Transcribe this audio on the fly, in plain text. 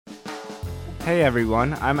Hey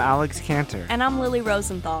everyone, I'm Alex Cantor. And I'm Lily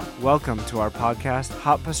Rosenthal. Welcome to our podcast,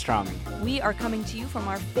 Hot Pastrami. We are coming to you from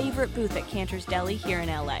our favorite booth at Cantor's Deli here in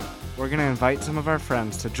LA. We're going to invite some of our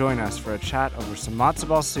friends to join us for a chat over some matzo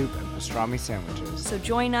ball soup and pastrami sandwiches. So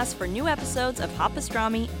join us for new episodes of Hot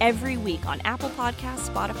Pastrami every week on Apple Podcasts,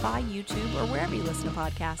 Spotify, YouTube, or wherever you listen to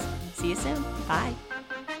podcasts. See you soon. Bye.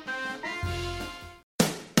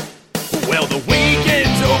 Well, the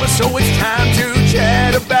weekend's over, so it's time to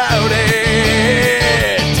chat about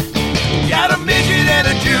it. Got a midget and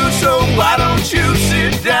a Jew, so why don't you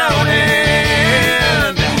sit down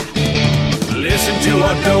and listen to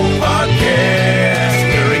our dope podcast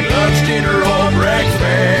during lunch, dinner, or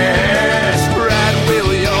breakfast. Brad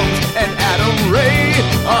Williams and Adam Ray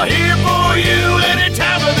are here for you any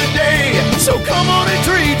time of the day. So come on and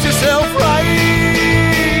treat yourself right.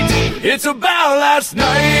 It's about last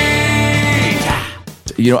night.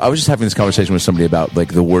 You know, I was just having this conversation with somebody about,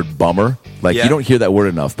 like, the word bummer. Like, Yeah. you don't hear that word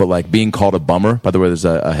enough, but, like, being called a bummer. By the way, there's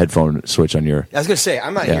a headphone switch on your... I was going to say,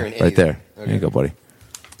 I'm not hearing anything. right there. Okay. There you go, buddy.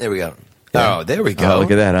 There we go. Oh, there we go. Oh,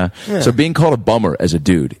 look at that, huh? Yeah. So being called a bummer as a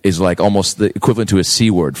dude is, like, almost the equivalent to a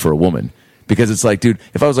C word for a woman. Because it's like, dude,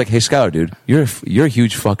 if I was like, hey, Skylar, dude, you're a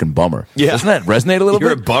huge fucking bummer. Yeah. Doesn't that resonate a little You're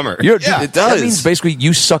bit? a bummer. You're a, Yeah, it That does. means basically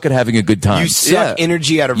you suck at having a good time. You suck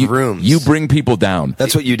energy out of rooms. You bring people down.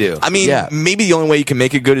 That's what you do. I mean, Yeah. maybe the only way you can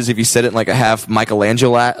make it good is if you said it in like a half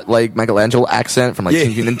Michelangelo accent from like Yeah.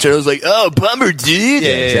 Teenage Mutant Ninja Turtles, like, oh, bummer, dude.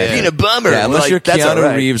 Yeah. Being a bummer. Yeah, unless Like, you're that's Keanu all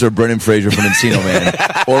right. Reeves or Brendan Fraser from Encino Man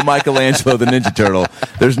or Michelangelo the Ninja Turtle,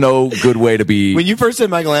 there's no good way to be. When you first said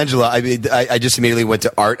Michelangelo, I just immediately went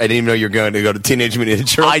to art. I didn't even know you were going to go to Teenage Mutant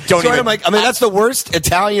Ninja Turtles. I don't So even- I'm like, that's the worst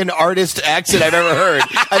Italian artist accent I've ever heard.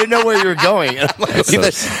 I didn't know where you were going. And I'm like,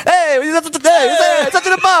 Hey, it's such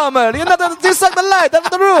a bummer. You suck the light out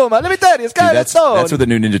of the room. Let me tell you, it's Dude, that's what the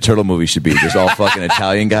new Ninja Turtle movie should be. Just all fucking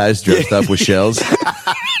Italian guys dressed up with shells.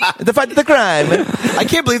 The fight to the crime. I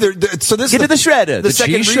can't believe so this Get is to the shredder. The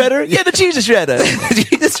second cheese re- shredder? Yeah, the cheese shredder.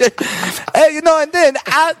 Hey, and then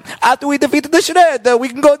after we defeated the shredder, we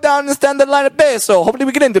can go down and stand in line at base. So hopefully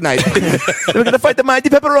we get in tonight. We're going to fight the Mighty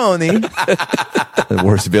Pepperoni. The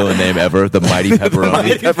worst villain name ever, the Mighty Pepperoni.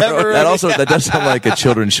 Mighty Pepperoni. That does sound like a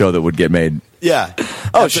children's show that would get made. Yeah.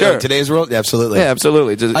 Oh, sure. Today's World? Absolutely. Yeah,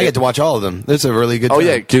 absolutely. Just, I get to watch all of them. That's a really good Oh time.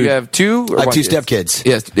 yeah, do you have two? Or I have one two kid? stepkids.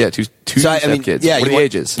 Yes, yeah, two stepkids. Yeah, what are the want,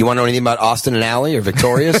 ages? You want to know anything about Austin and Allie or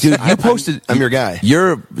Victorious? Dude, you posted. I'm your guy.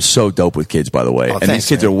 You're so dope with kids, by the way. Oh, and thanks, these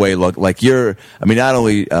kids man. are way like you're. I mean, not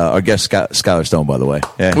only our guest Skylar Stone, by the way.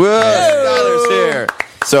 Yeah. Whoa, Skylar's here.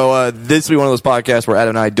 So this will be one of those podcasts where Adam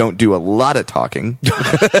and I don't do a lot of talking.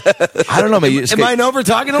 I don't know, man. Am I over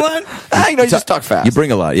talking a lot? You just talk fast. You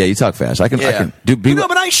bring a lot. Yeah, you talk fast. I can do. No,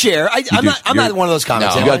 but I share. I'm not one of those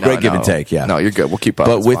comments. You got great give and take. Yeah. No, you're good. We'll keep up.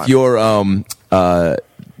 But It's with fine. your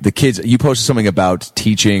the kids, you posted something about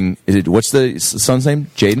teaching. Is it what's the son's name?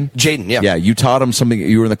 Jaden. Jaden, yeah. Yeah, you taught him something.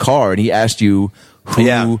 You were in the car, and he asked you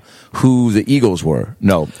who the Eagles were.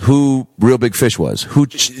 No, who Real Big Fish was. Who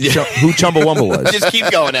Chumbawamba was. Just keep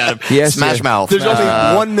going, Adam. Yes, Smash yeah. Mouth. There's only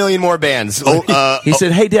 1 million more bands. He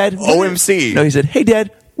said, "Hey, Dad." OMC. No, he said, "Hey, Dad.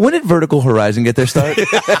 When did Vertical Horizon get their start?"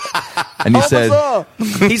 And you said,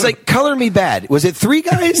 He's like, color me bad. Was it 3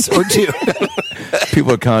 guys or 2?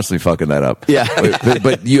 "People are constantly fucking that up." Yeah.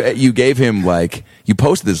 but you gave him you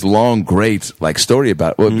posted this long, great story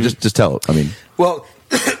about. Well, just tell it. I mean, Well,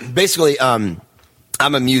 basically, I'm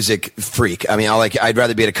a music freak. I mean, I'd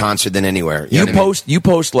rather be at a concert than anywhere. You know what I mean? you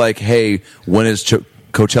post like, "Hey, when is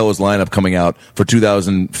Coachella's lineup coming out for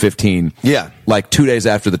 2015?" Yeah. like 2 days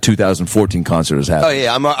after the 2014 concert has happened. Oh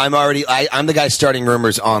yeah, I'm the guy starting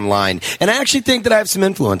rumors online, and I actually think that I have some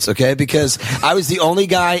influence. Okay, because I was the only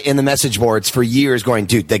guy in the message boards for years going,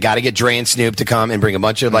 dude, they got to get Dre and Snoop to come and bring a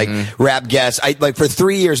bunch of rap guests. For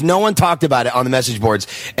 3 years, no one talked about it on the message boards,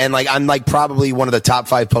 and I'm probably one of the top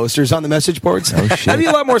 5 posters on the message boards. Oh, shit. I'd be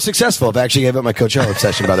a lot more successful if I actually gave up my Coachella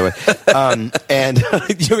obsession. By the way, and you know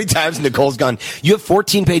how many times Nicole's gone, you have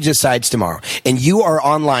 14 pages of sides tomorrow, and you are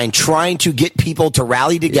online trying to get people to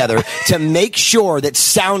rally together to make sure that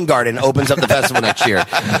Soundgarden opens up the festival next year.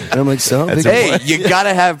 And I'm like, Hey, you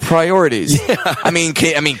gotta have priorities. I mean,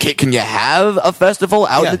 can you have a festival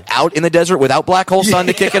out in the desert without Black Hole Sun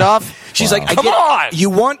to kick it off? She's like, Come on! You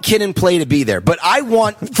want Kid and Play to be there, but I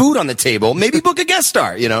want food on the table. Maybe book a guest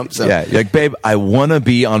star, So. Yeah, you're like, babe, I want to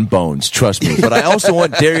be on Bones, trust me. But I also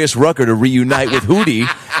want Darius Rucker to reunite with Hootie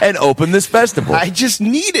and open this festival. I just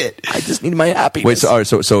need it. I just need my happiness. Wait, all right,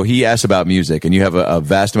 so he asked about music, and you have a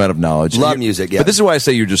vast amount of knowledge. Love music, yeah. But this is why I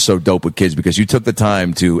say you're just so dope with kids, because you took the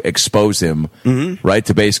time to expose him, right?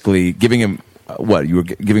 To basically giving him, you were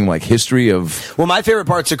giving him history of... Well, my favorite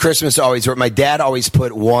parts of Christmas always were, my dad always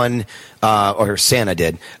put one or Santa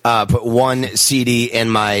did, put one CD in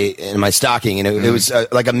my stocking, and it was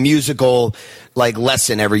like a musical like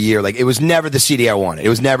lesson every year. Like it was never the CD I wanted. It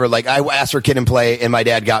was never like I asked for Kid and Play, and my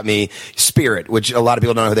dad got me Spirit, which a lot of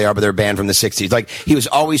people don't know who they are, but they're a band from the 60s. Like he was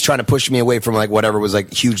always trying to push me away from like whatever was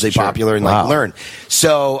like hugely popular and like learn.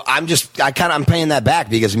 So I'm paying that back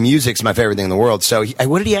because music's my favorite thing in the world. So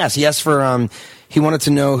what did he ask? He asked for he wanted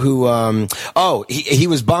to know who. He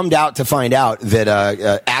was bummed out to find out that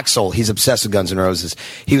Axl. He's obsessed with Guns N' Roses.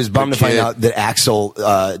 He was bummed to find out that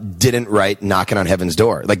Axl didn't write "Knocking on Heaven's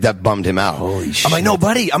Door." Like that bummed him out. Holy shit! I'm like, no,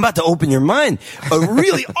 buddy, I'm about to open your mind. A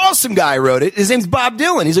really awesome guy wrote it. His name's Bob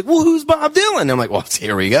Dylan. He's like, well, who's Bob Dylan? And I'm like, well,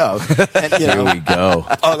 here we go. And, Here we go.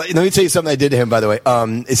 Oh, let me tell you something I did to him, by the way.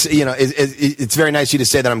 It's very nice of you to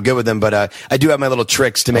say that I'm good with him, but I do have my little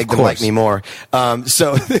tricks to make them like me more.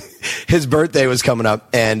 So his birthday was coming up,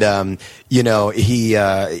 and he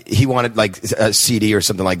wanted like a CD or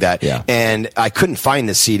something like that. Yeah. And I couldn't find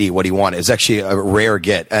the CD what he wanted. It was actually a rare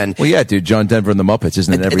get. And Well, yeah, dude, John Denver and the Muppets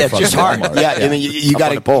isn't in every that's fucking just hard. Walmart. Yeah, I mean, you got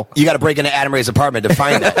to break into Adam Ray's apartment to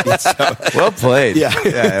find that. So, Well played. Yeah.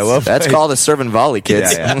 Well That's played. called a serve and volley,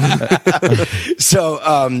 kids. Yeah.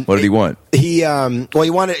 so What did he want? he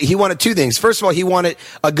wanted two things. First of all, he wanted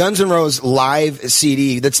a Guns N' Roses live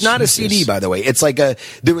CD. That's not a CD, by the way. It's like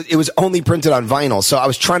it was only printed on vinyl. So I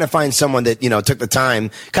was trying to find someone that took the time,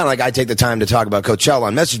 kind of like I take the time to talk about Coachella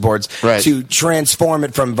on message boards, right, to transform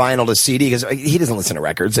it from vinyl to CD, because he doesn't listen to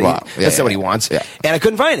records. Wow. That's not what he wants. Yeah. And I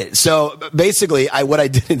couldn't find it. So basically, what I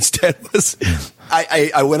did instead was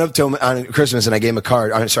I went up to him on Christmas and I gave him a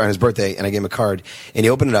card. On his birthday, and I gave him a card, and he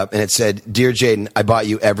opened it up and it said, "Dear Jaden, I bought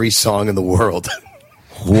you every song in the world."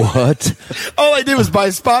 What? All I did was buy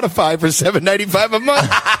Spotify for $7.95 a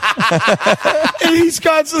month. And he's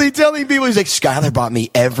constantly telling people, he's like, Skylar bought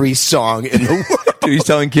me every song in the world. Dude, he's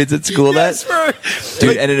telling kids at school Yes, that? bro.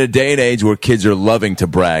 Dude, and in a day and age where kids are loving to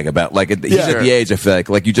brag about, like, he's at the age, I feel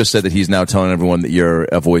like you just said that he's now telling everyone that you're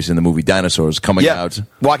a voice in the movie Dinosaurs coming out.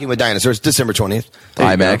 Walking with Dinosaurs, December 20th.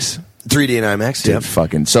 IMAX. 3D and IMAX. Dude, Yeah.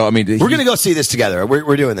 fucking. So, I mean, We're going to go see this together.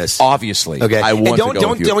 We're doing this. Obviously. Okay. I want and to go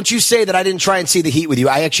with you. Don't you say that I didn't try and see The Heat with you.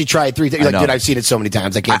 I actually tried 3 times. Like, know. dude, I've seen it so many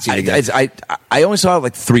times. I can't see it again. I only saw it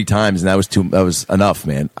like 3 times, and that was enough,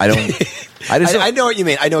 man. I know what you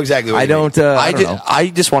mean. I know exactly what I you mean. don't. I don't know. I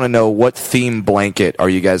just want to know, what theme blanket are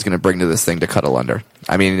you guys going to bring to this thing to cuddle under?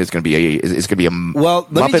 I mean, it's going to be a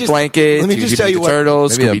Muppet blanket. Let me just tell you what.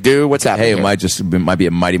 Turtles, Maybe Scooby Doo. What's happening? Hey, here? it might be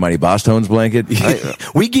a Mighty Mighty Boss Tones blanket.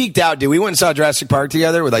 We geeked out, dude. We went and saw Jurassic Park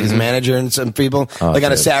together with like his manager and some people, like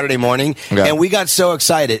on a Saturday morning, and we got so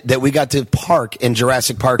excited that we got to park in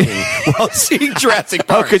Jurassic Parking while seeing Jurassic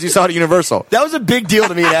Park. because you saw it at Universal. That was a big deal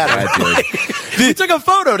to me and Adam. We took a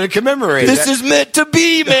photo to commemorate. This is meant to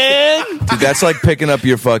be, man. Dude, that's like picking up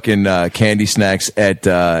your fucking candy snacks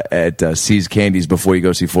at C's Candies before you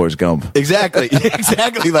go see Forrest Gump. exactly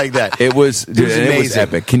like that. It was, dude, It was and it was amazing.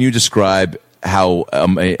 epic. Can you describe how? I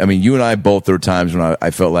mean, you and I both. There were times when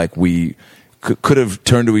I felt like we could have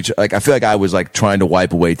turned to each. Like I feel like I was like trying to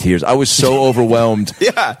wipe away tears. I was so overwhelmed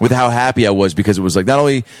with how happy I was, because it was like, not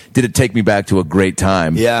only did it take me back to a great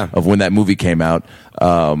time of when that movie came out,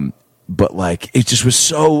 but like it just was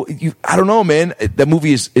so. I don't know, man. That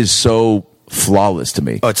movie is so flawless to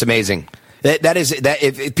me. Oh, it's amazing. That is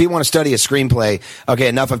if people want to study a screenplay, okay,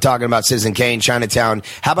 enough of talking about Citizen Kane, Chinatown.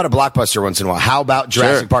 How about a blockbuster once in a while? How about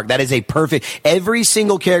Jurassic Park? That is a perfect. Every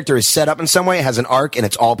single character is set up in some way, has an arc, and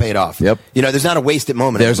it's all paid off. Yep. There's not a wasted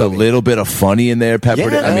moment. There's a little bit of funny in there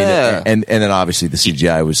peppered. Yeah. I mean, and then obviously the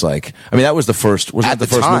CGI was like. I mean, that was the first. Wasn't At that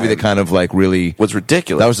the the first movie time, that kind of like really was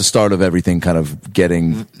ridiculous. That was the start of everything kind of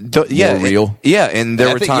getting more real. And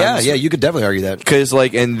there were times. Yeah, you could definitely argue that. Because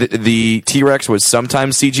and the T-Rex was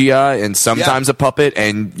sometimes CGI and sometimes a puppet,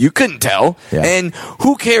 and you couldn't tell. Yeah. And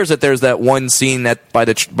who cares that there's that one scene that by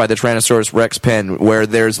the Tyrannosaurus Rex pen where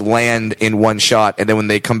there's land in one shot, and then when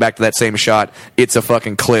they come back to that same shot, it's a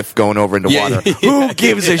fucking cliff going over into water. Who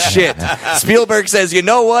gives a shit? Spielberg says, you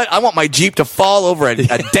know what? I want my Jeep to fall over a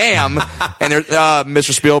dam. And there,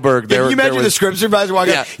 Mr. Spielberg, Can you imagine the script supervisor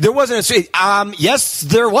walking up? There wasn't a scene. Yes,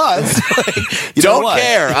 there was. Don't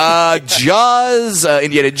care. Jaws,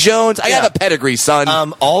 Indiana Jones. I have a pedigree,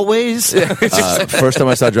 son. Always. First time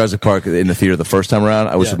I saw Jurassic Park in the theater, the first time around,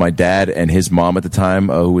 I was with my dad and his mom at the time,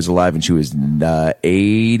 who was alive, and she was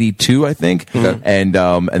 82, I think. And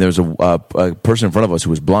there was a person in front of us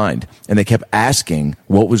who was blind, and they kept asking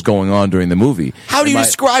what was going on during the movie. How do you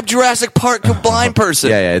describe Jurassic Park to a blind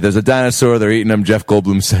person? Yeah. There's a dinosaur. They're eating him. Jeff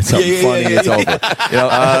Goldblum said something funny. It's over.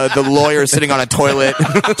 The lawyer sitting on a toilet.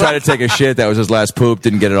 Tried to take a shit. That was his last poop.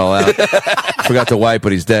 Didn't get it all out. Forgot to wipe,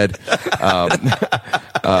 but he's dead.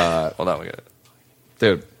 Hold on, we got it.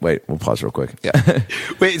 Dude, wait, we'll pause real quick. Yeah.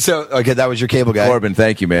 Wait, so okay, that was your cable guy. Corbin,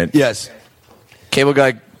 thank you, man. Yes. Cable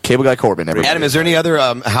guy Corbin. Everybody. Adam, is there any other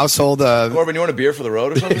household? Corbin, you want a beer for the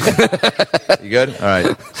road or something? You good? All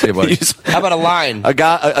right. See you, buddy. How about a line? A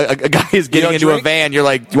guy is getting into a van. You're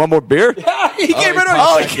like, "You want more beer?" He came in.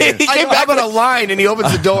 He came How back about a line? And he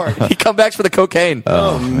opens the door. He come back for the cocaine.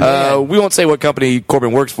 Oh, man. We won't say what company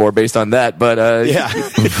Corbin works for based on that, but Yeah.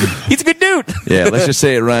 he's a good dude. Yeah, let's just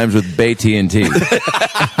say it rhymes with Bay T&T.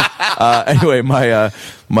 Anyway,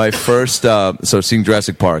 my first, so seeing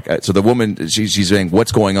Jurassic Park. So the woman, she's saying,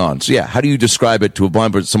 what's going on? So yeah, how do you describe it to a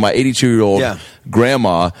blind person? So my 82-year-old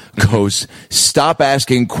grandma goes, stop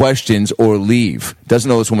asking questions or leave. Doesn't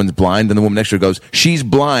know this woman's blind. And the woman next to her goes, she's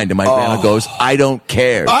blind. And my grandma goes, I don't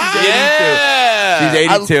care. She's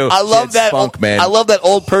 82. I love that. Spunk, man. I love that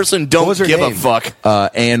old person. Don't her give name? a fuck.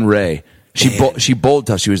 Anne Ray. She bowled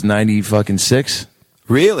till she was 96.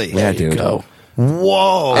 Really? Yeah, dude. Go.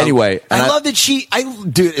 Whoa. Anyway, I love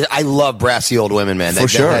that I love brassy old women, man. For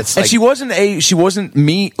sure. That's And like, she wasn't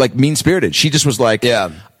mean spirited. She just was like,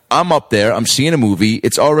 I'm up there. I'm seeing a movie.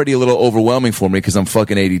 It's already a little overwhelming for me because I'm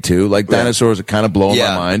fucking 82. Like dinosaurs are kind of blowing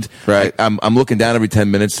my mind. Right. Like, I'm looking down every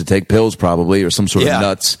 10 minutes to take pills probably or some sort of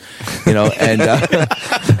nuts, and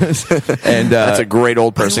That's a great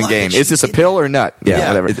old person game. Is this a pill or nut?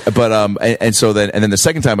 Yeah, whatever. But so then the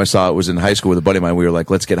second time I saw it was in high school with a buddy of mine. We were like,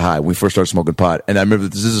 let's get high. We first started smoking pot, and I remember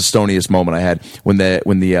this is the stoniest moment I had when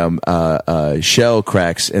the shell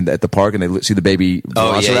cracks at the park and they see the baby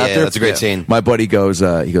velociraptor. Yeah, that's a great scene. My buddy goes,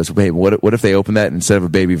 babe, what if they opened that and instead of a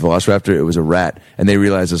baby velociraptor, it was a rat, and they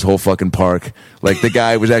realized this whole fucking park, like the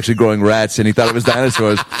guy was actually growing rats and he thought it was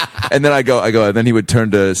dinosaurs. And then I go, and then he would turn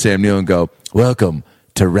to Sam Neill and go, welcome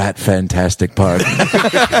to Rat Fantastic Park.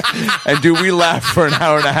 And dude, we laughed for an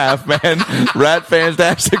hour and a half, man. Rat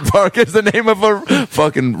Fantastic Park is the name of a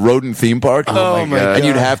fucking rodent theme park. Oh my God. And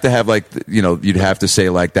you'd have to have you'd have to say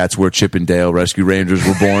like that's where Chip and Dale Rescue Rangers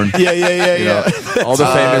were born. Yeah. All the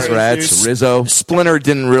famous rats, Rizzo. Splinter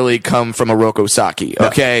didn't really come from Oroku Saki,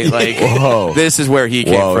 okay? Like, Whoa. this is where he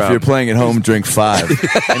came from. If you're playing at home, drink 5.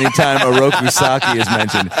 Anytime Oroku Saki is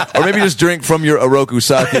mentioned. Or maybe just drink from your Oroku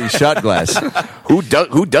Saki shot glass.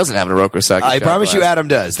 Who doesn't have an Oroku Saki? I promise you, Adam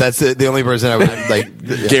does. That's the only person I would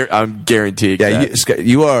like. I'm guaranteed. Yeah, that.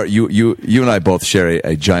 you and I both share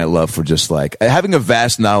a giant love for just like having a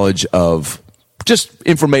vast knowledge of just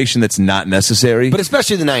information that's not necessary. But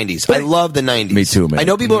especially the 90s. I love the 90s. Me too, man. I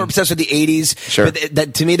know people are obsessed with the 80s. Sure.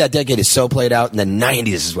 But to me, that decade is so played out, and the 90s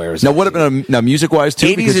is where it was. Now, what about now music-wise, too?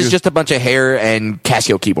 80s is just a bunch of hair and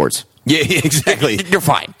Casio keyboards. Yeah, exactly. You're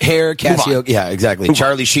fine. Hair, Casio. Yeah, exactly.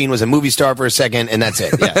 Charlie Sheen was a movie star for a second, and that's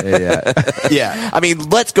it. Yeah. Yeah. I mean,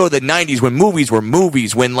 let's go to the 90s when movies were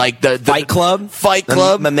movies, when like the Fight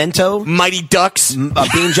Club, Memento, Mighty Ducks, Being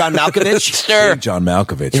John Malkovich. Sure. John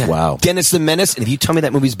Malkovich, wow. Dennis the Menace, and if you tell me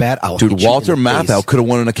that movie's bad, I'll Dude, hit you Walter in the face. Matthau could have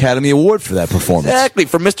won an Academy Award for that performance. Exactly.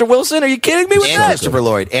 For Mr. Wilson? Are you kidding me with And that? Christopher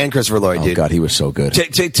Lloyd, Oh, dude. God, he was so good.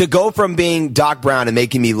 To go from being Doc Brown and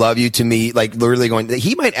making me love you to me, like literally going,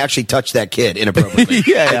 he might actually touch that kid inappropriately.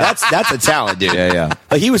 Yeah. That's a talent, dude. Yeah.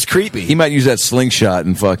 Like, he was creepy. He might use that slingshot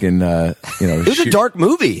and fucking, It was a dark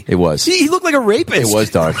movie. It was. He looked like a rapist. It was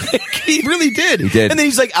dark. He really did. He did. And then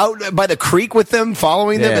he's like out by the creek with them,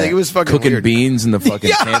 following them. I think it was fucking cooking weird. beans in the fucking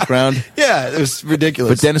campground. Yeah, it was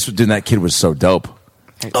ridiculous. But Dennis doing that kid was so dope.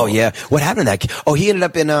 Oh yeah, what happened to that kid? Oh, he ended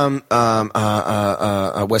up in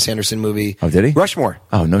a Wes Anderson movie. Oh, did he? Rushmore.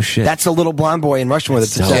 Oh, no shit. That's the little blonde boy in Rushmore.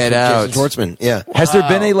 That's Get Jason out. Schwartzman. Yeah. Has there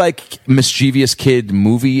been a like mischievous kid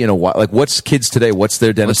movie in a while? Like, what's kids today? What's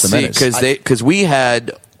their Dennis the Menace? Because we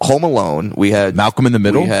had Home Alone, we had Malcolm in the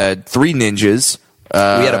Middle? we had Three Ninjas. We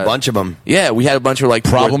had a bunch of them. Yeah, we had a bunch of like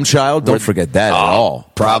Problem Child? Don't forget that at all.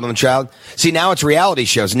 Problem Child. See, now it's reality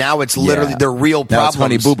shows. Now it's literally they're real Now it's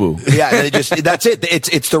problems. Honey Boo Boo. Yeah, that's it.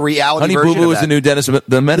 It's the reality Honey version Boo Boo of is that. the new Dennis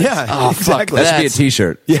the Menace. Yeah, Oh, fuck. exactly. That should be a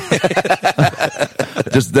T-shirt.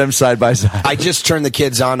 Just them side by side. I just turned the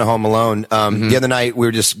kids on to Home Alone. The other night we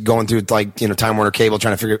were just going through Time Warner Cable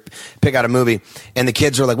trying to pick out a movie, and the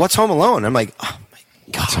kids were like, "What's Home Alone?" I'm like, "Oh my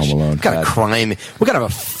gosh, Home Alone, what kind of God. crime? What kind of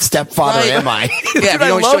a stepfather Right. am I?" Yeah, if you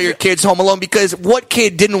don't show your kids Home Alone, because what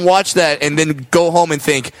kid didn't watch that and then go home and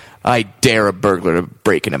think, I dare a burglar to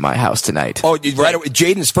break into my house tonight? Oh, right.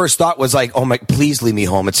 Jaden's first thought was like, "Oh my, please leave me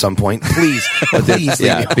home at some point, please, please."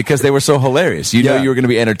 Leave me. because they were so hilarious. You know Yeah. you were going to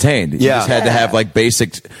be entertained. You Yeah. just had to have like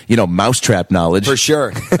basic, mousetrap knowledge. For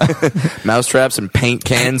sure. Mousetraps and paint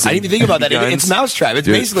cans. I didn't even think about that. guns. It's Mousetrap. It's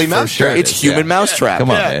Dude, basically for Mousetrap. sure. It's human mousetrap.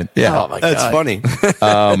 Come on, man. Yeah. Oh my That's God. funny.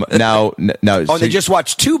 Now. Oh, they just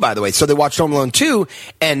watched 2, by the way. So they watched Home Alone 2,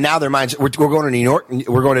 and now their minds. We're going to New York.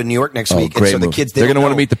 We're going to New York next week. great and so the move. kids, They're going to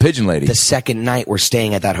wanna meet the pigeon lady. The second night we're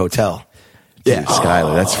staying at that hotel. Dude,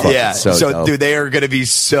 Skylar, that's fucking so dope. Dude, they are going to be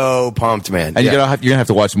so pumped, man. And you're gonna have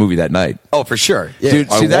to watch the movie that night. Oh, for sure. Yeah.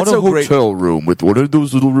 Dude, see, that's a hotel room with one of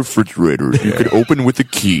those little refrigerators you could open with a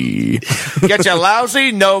key. Get your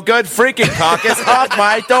lousy, no good freaking carcass off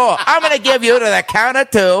my door. I'm going to give you to the count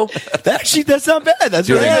of 2. That's not bad. That's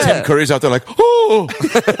Dude, right. Tim Curry's out there like, oh.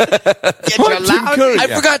 Get your Tim Curry.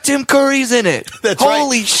 I forgot Tim Curry's in it. That's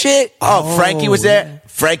Holy shit. Oh, Frankie was there.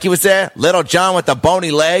 Frankie was there. Little John with the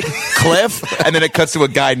bony leg. Cliff. And then it cuts to a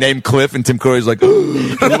guy named Cliff, and Tim Curry's like,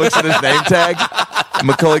 and looks at his name tag.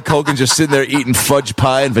 Macaulay Culkin just sitting there eating fudge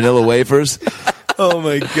pie and vanilla wafers. Oh,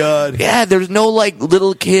 my God. Yeah, there's no, like,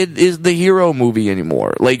 little kid is the hero movie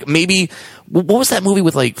anymore. Like, maybe, what was that movie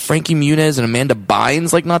with, like, Frankie Muniz and Amanda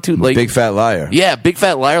Bynes? Like, not too, like... Big Fat Liar. Yeah, Big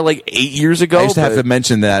Fat Liar, like, 8 years ago. I used to have to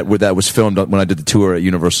mention that where that was filmed when I did the tour at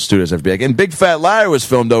Universal Studios. I'd be like, and Big Fat Liar was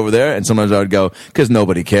filmed over there. And sometimes I would go, because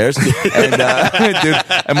nobody cares. And, dude,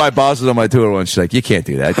 and my boss was on my tour once. She's like, you can't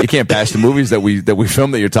do that. You can't bash the movies that we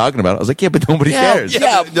filmed that you're talking about. I was like, yeah, but nobody cares.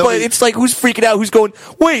 Yeah, but it's like, who's freaking out? Who's going,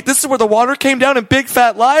 wait, this is where the water came down in Big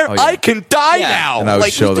Fat Liar? Oh, yeah. I can die now. And I would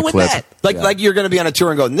like, show who's the doing clip. that? Like you're going to be on a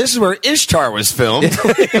tour and go, this is where Ishtar was filmed.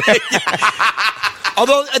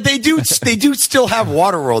 Although they do still have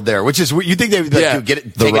Waterworld there, which is you think they would like, take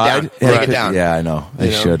it down. Take it down. Yeah, I know.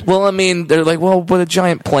 They should. Well, I mean, they're like, well, but a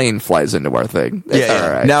giant plane flies into our thing. It's Yeah.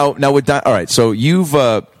 all right. Now with all right, so you've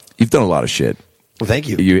done a lot of shit. Well, thank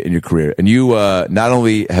you. In your career, and you not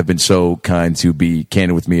only have been so kind to be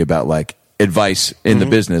candid with me about like advice in the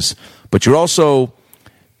business, but you're also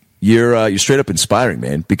you're straight up inspiring,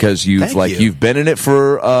 man, because you've been in it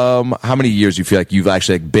for how many years? You feel like you've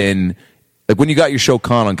actually been like when you got your show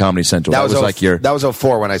Con on Comedy Central. That was like your that was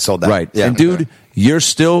 04 when I sold that. Right. Yeah. And dude, you're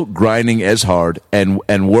still grinding as hard and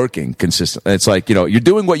working consistently. It's like, you're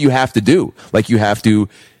doing what you have to do. Like you have to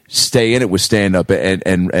stay in it with stand up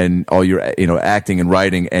and all your acting and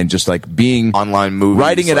writing and just like being online movies,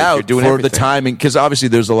 writing it like out you're doing for everything. the timing, because obviously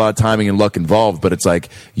there's a lot of timing and luck involved, but it's like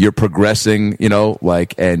you're progressing,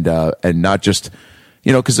 like and not just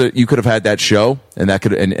because you could have had that show and that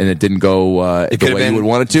could and it didn't go the way you would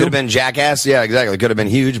want it to. Could have been Jackass. Yeah, exactly. It could have been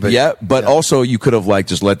huge, but also you could have like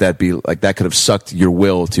just let that be, like that could have sucked your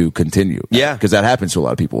will to continue. Yeah, because that happens to a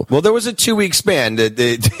lot of people. Well, there was a 2-week span.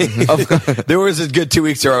 There was a good 2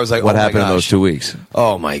 weeks there. I was like, what happened in those 2 weeks?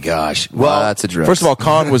 Oh my gosh! Well, that's a dress. First of all,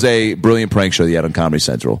 Con was a brilliant prank show that you had on Comedy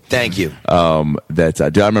Central. Thank you. Dude, I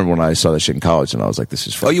remember when I saw that shit in college, and I was like, "This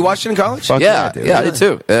is fun." Oh, you watched it in college? Fuck Yeah, dude. I did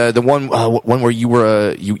too. The one where you were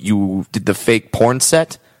you did the fake porn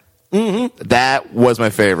set. Mm-hmm. That was my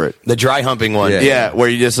favorite. The dry humping one. Yeah, where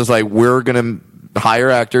you just was like, we're gonna hire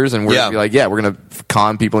actors and we're gonna be like, we're gonna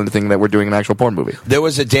con people into thinking that we're doing an actual porn movie. There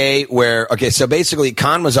was a day where, so basically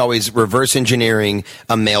Con was always reverse engineering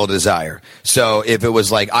a male desire. So if it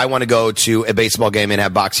was like, I want to go to a baseball game and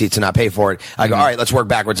have box seats and not pay for it, I go, all right, let's work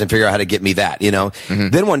backwards and figure out how to get me that,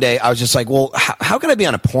 Then one day I was just like, well, how can I be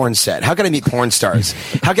on a porn set? How can I meet porn stars?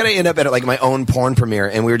 How can I end up at like my own porn premiere?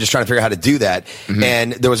 And we were just trying to figure out how to do that.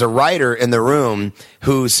 And there was a writer in the room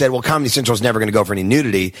who said, well, Comedy Central is never going to go for any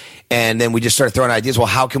nudity. And then we just started throwing ideas. Well,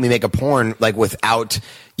 how can we make a porn like without,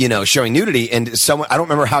 showing nudity? And someone, I don't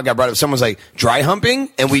remember how it got brought up. Someone was like, dry humping.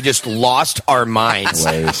 And we just lost our minds.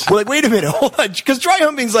 We're like, wait a minute, hold on. Because dry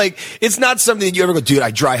humping's like, it's not something that you ever go, dude, I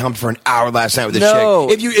dry humped for an hour last night with this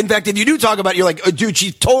chick. In fact, if you do talk about it, you're like, oh, dude,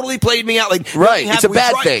 she totally played me out. Like, right. It's a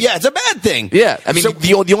bad thing. Yeah, it's a bad thing. Yeah. I mean,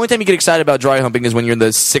 the only time you get excited about dry humping is when you're in the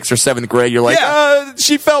 6th or 7th grade. You're like,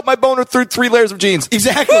 she felt my boner through 3 layers of jeans.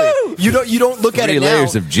 Exactly. Woo! You don't look at it now. 3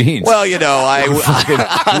 layers of jeans. Well, you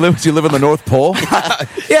live in the North Pole.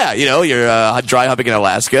 Yeah, you're dry humping in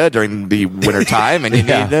Alaska during the winter time, and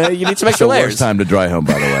you need some extra layers. Worst time to dry hump,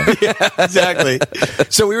 by the way. Yeah, exactly.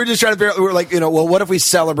 So we were just trying to figure out. We were like, well, what if we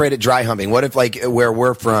celebrated dry humping? What if like where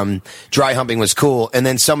we're from, dry humping was cool? And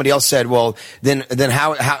then somebody else said, well, then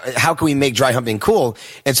how can we make dry humping cool?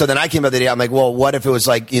 And so then I came up with the idea. I'm like, well, what if it was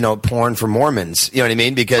like porn for Mormons? You know what I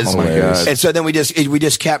mean? Because and so then we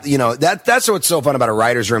just kept that's what's so fun about a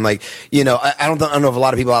writer's room. Like I don't know if a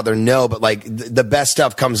lot of people out there know, but like the best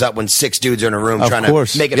stuff comes up when 6 dudes are in a room trying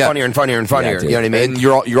to make it funnier and funnier and funnier. You know what I mean? And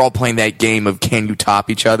you're all playing that game of can you top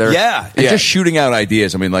each other? Yeah, and just shooting out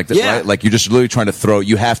ideas. I mean, like right? Like you're just literally trying to throw.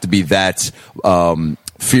 You have to be that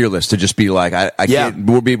fearless to just be like, I can't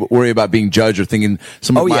worry about being judged or thinking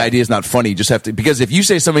some of my idea is not funny. You just have to, because if you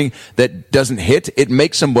say something that doesn't hit, it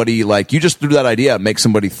makes somebody like, you just threw that idea out, make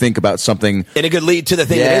somebody think about something. And it could lead to the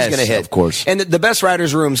thing that is going to hit. Of course. And the best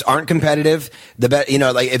writers' rooms aren't competitive. Like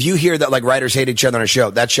if you hear that like writers hate each other on a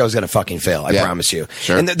show, that show's going to fucking fail. I promise you.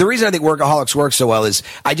 Sure. And the reason I think Workaholics works so well is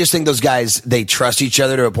I just think those guys, they trust each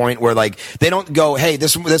other to a point where like they don't go, hey,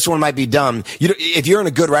 this one might be dumb. If you're in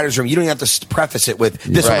a good writer's room, you don't even have to preface it with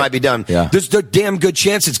this one might be dumb. Yeah. There's a damn good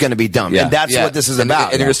chance it's going to be dumb, and that's what this is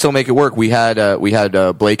about. And you're gonna still make it work. We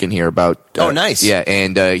had Blake in here about. Nice. Yeah,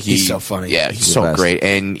 and he's so funny. Yeah, he's so great,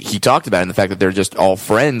 and he talked about it, and the fact that they're just all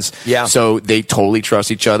friends. Yeah. So they totally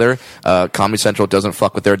trust each other. Comedy Central doesn't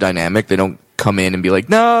fuck with their dynamic. They don't come in and be like,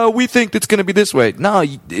 no, we think it's going to be this way. No,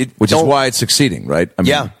 which is why it's succeeding, right? I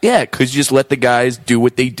mean, yeah, because you just let the guys do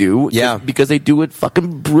what they do. Yeah, because they do it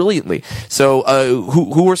fucking brilliantly. So,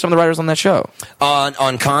 who were some of the writers on that show?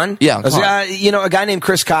 On Con? Yeah, a guy named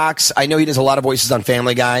Chris Cox. I know he does a lot of voices on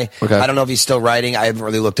Family Guy. Okay. I don't know if he's still writing. I haven't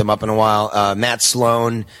really looked him up in a while. Matt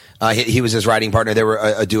Sloan. He was his writing partner. They were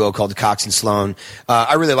a duo called Cox and Sloan.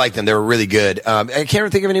 I really liked them. They were really good. I can't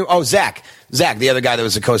even think of any. Oh, Zach, the other guy that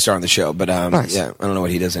was a co-star on the show. But nice. I don't know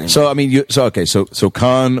what he does anymore. So I mean, so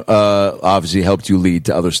Con obviously helped you lead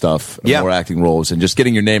to other stuff, more acting roles, and just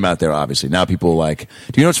getting your name out there. Obviously, now people like.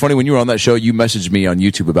 Do you know what's funny? When you were on that show, you messaged me on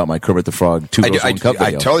YouTube about my Kermit the Frog 2 Girls 1 Cup video.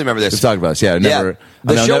 I totally remember this. We've talked about this. Yeah, never.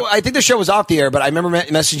 I think the show was off the air, but I remember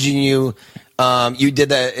messaging you. You did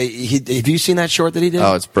that. Have you seen that short that he did?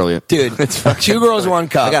 Oh, it's brilliant, dude. It's 2 Girls 1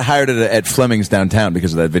 Cup. I got hired at Fleming's downtown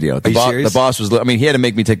because of that video. The boss was. I mean, he had to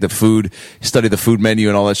make me take the food, study the food menu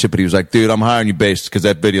and all that shit. But he was like, "Dude, I'm hiring you based because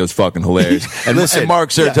that video is fucking hilarious." And, and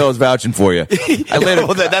Mark Sertel is vouching for you.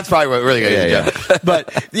 That's probably what really got you.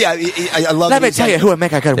 But I love. Let me tell you who I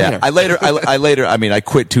make. I got a winner. I mean, I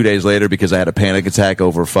quit 2 days later because I had a panic attack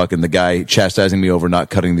over fucking the guy chastising me over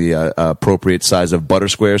not cutting the appropriate size of butter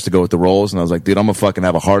squares to go with the rolls, and I was like, dude, I'm gonna fucking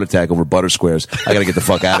have a heart attack over butter squares. I gotta get the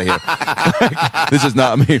fuck out of here. This is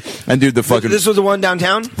not me. And dude, this was the one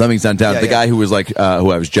downtown? Fleming's downtown. The guy who was like,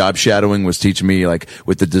 who I was job shadowing was teaching me like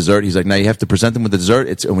with the dessert. He's like, now you have to present them with the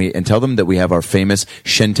dessert. And tell them that we have our famous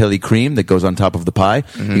chantilly cream that goes on top of the pie.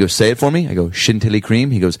 Mm-hmm. He goes, say it for me. I go, chantilly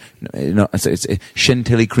cream. He goes, no, it's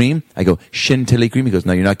chantilly cream. I go, chantilly cream. He goes,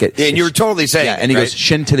 no, you're not getting. And you were totally saying. Yeah, and he goes,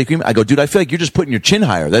 chantilly cream. I go, dude, I feel like you're just putting your chin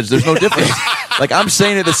higher. There's no difference. Like I'm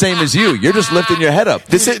saying it the same as you. You're just lifting your head up.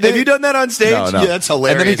 Have you done that on stage? No. Yeah, that's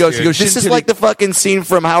hilarious. And then he goes, this is like the fucking scene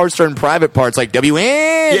from Howard Stern Private Parts, like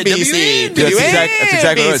WNBC. That's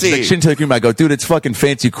exactly right. It's like chantilly cream. I go, dude, it's fucking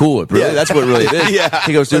fancy cool. Really, that's what really it is.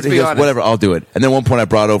 He goes, dude, whatever, I'll do it. And then at one point I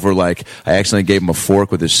brought over like I accidentally gave him a fork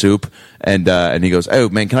with his soup, and he goes, oh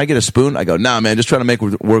man, can I get a spoon? I go, nah, man, just try to make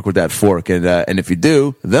work with that fork, and if you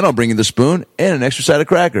do, then I'll bring you the spoon and an extra side of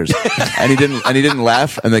crackers. and he didn't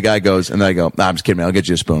laugh, and the guy goes, and then I go, nah, I'm just kidding, man, I'll get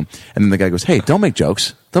you a spoon. And then the guy goes, hey, don't make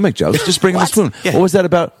jokes. Just bring him the spoon. Yeah. What was that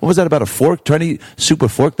about? A fork? Trying to eat soup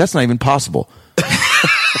with fork? That's not even possible.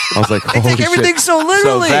 I was like, they take everything so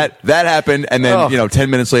literally. So that happened, and then 10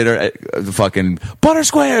 minutes later, the fucking butter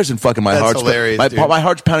squares, and fucking my heart's my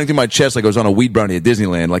heart's pounding through my chest like I was on a weed brownie at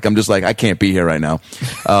Disneyland. Like I'm just like I can't be here right now.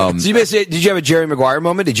 So you basically, did you have a Jerry Maguire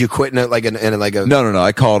moment? Did you quit in a No.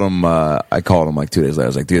 I called him like 2 days later. I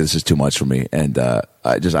was like, dude, this is too much for me, and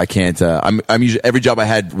I can't. I'm usually every job I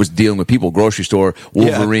had was dealing with people, grocery store,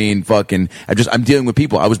 Wolverine, fucking. I'm dealing with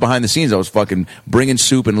people. I was behind the scenes. I was fucking bringing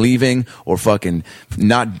soup and leaving, or fucking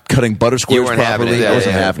not cutting butter squares properly. That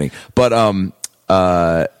wasn't happening. But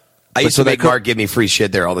I used to make Mark give me free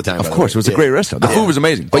shit there all the time. Of course, it was a great restaurant. The food was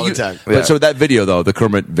amazing. All the time. But so that video though, the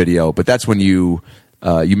Kermit video. But that's when you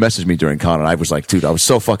messaged me during Con, and I was like, dude, I was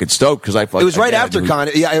so fucking stoked because it was right after Con.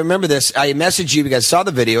 Yeah, I remember this. I messaged you because I saw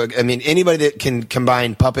the video. I mean, anybody that can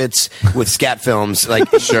combine puppets with scat films, like,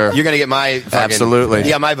 sure, you're gonna get my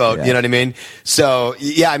absolutely, my vote. Yeah. You know what I mean? So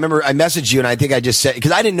yeah, I remember I messaged you, and I think I just said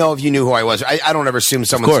because I didn't know if you knew who I was. I don't ever assume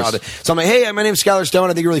someone saw that. So I'm like, hey, my name's Skylar Stone.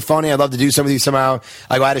 I think you're really funny. I'd love to do some with you somehow.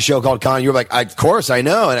 I had a show called Con. You were like, of course, I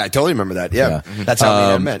know, and I totally remember that. Yeah. That's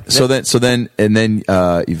how we met. So then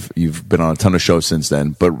you've been on a ton of shows since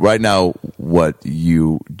then, but right now. What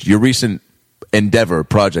your recent endeavor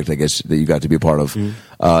project, I guess, that you got to be a part of,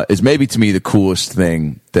 is maybe to me the coolest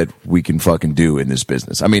thing that we can fucking do in this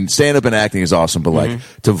business. I mean, stand up and acting is awesome, but like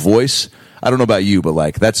to voice, I don't know about you, but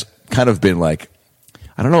like that's kind of been like,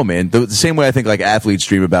 I don't know, man. The same way I think like athletes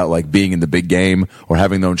dream about like being in the big game or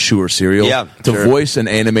having their own shoe or cereal. Yeah, to sure. voice an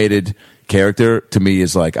animated character to me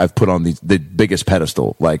is like I've put on the biggest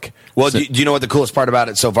pedestal. Like, Well, do you know what the coolest part about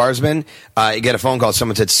it so far has been? You get a phone call.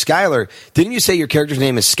 Someone said, Skylar, didn't you say your character's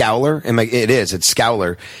name is Scowler? And it is. It's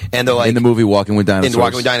Scowler. And they're like, in the movie Walking with Dinosaurs, in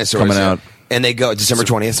Walking with Dinosaurs coming out. And they go December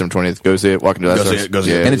 20th. December 20th. Go see it. Walking to Go Dinosaurs. see it, go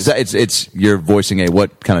see it. Yeah. And it's you're voicing a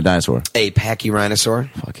what kind of dinosaur? A Pachyrhinosaur.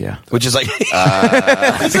 Fuck yeah. Which is like,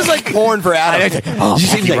 this is like porn for Adam. Oh, You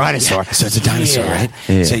seem like- Pachyrhinosaur. So it's a dinosaur, right?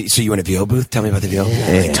 Yeah. So you in a VO booth? Tell me about the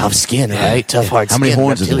VO. Tough skin, right? Tough, hard How skin. many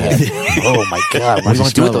horns does it reptilian. Oh, my God. What do you want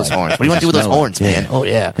to do with those horns? What do you want to do with those horns, man? Oh,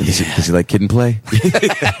 yeah. Does he like Kid and Play?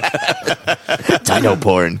 Dino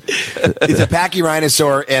porn. It's a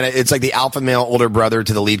Pachyrhinosaur, and it's like the alpha male older brother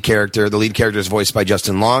to the lead character. The lead character is voiced by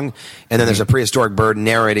Justin Long, and then there's a prehistoric bird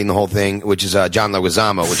narrating the whole thing, which is John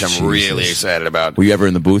Leguizamo, which I'm really excited about. Were you ever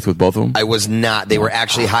in the booth with both of them? I was not. They were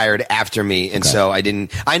actually hired after me, and so I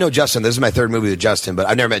didn't. I know Justin. This is my third movie with Justin, but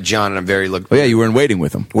I've never met John, and I'm very Oh yeah, you were in Waiting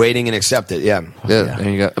with him. waiting and accept it. Yeah. Yeah, there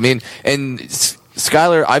you go. I mean, and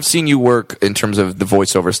Skylar, I've seen you work in terms of the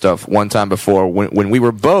voiceover stuff one time before when we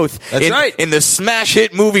were both That's right. in the smash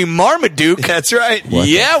hit movie Marmaduke. That's right.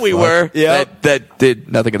 Yeah, we were. Yeah. That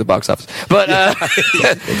did nothing at the box office. But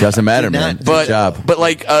It doesn't matter, man. Good but job. but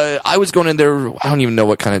like I was going in there, I don't even know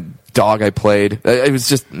what kind of dog I played. It was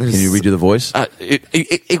just Can you redo the voice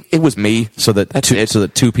it was me. so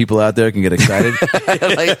that two people out there can get excited? Is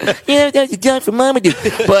Like, yeah, that's a dog from Marmaduke.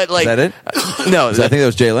 But like that it? No, I think that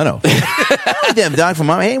was Jay Leno. Hi, damn dog from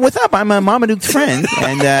Mama. Hey, what's up? I'm Marmaduke's friend,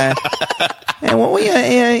 and what we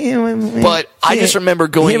but I just remember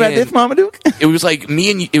going hear about in. this, Marmaduke? It was like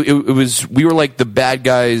me and you, it was we were like the bad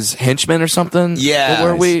guys henchmen or something. Yeah.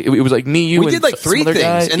 What were we? It was like me, you. We and did like some three other things,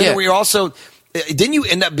 guy. and then Yeah. we were also. Didn't you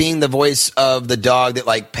end up being the voice of the dog that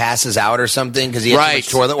like passes out or something because he had too much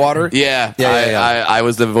toilet water? Yeah, Yeah. I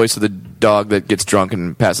was the voice of the dog that gets drunk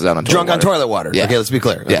and passes out on toilet Drunk on water. toilet water. Yeah. Okay, let's be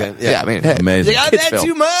clear. Yeah, Okay. yeah. I mean, hey, Amazing. Like, I've kids had film.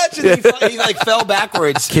 too much, and then he like fell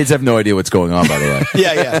backwards. Kids have no idea what's going on, by the way.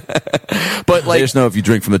 Yeah. but They like, just know if you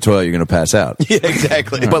drink from the toilet, you're going to pass out. Yeah,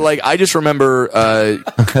 exactly. but like, I just remember.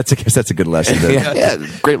 That's a good lesson. Yeah,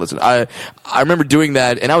 great listen. I remember doing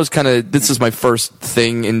that, and I was kind of this is my first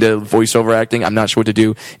thing into voiceover acting. I'm not sure what to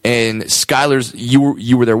do, and Skylar's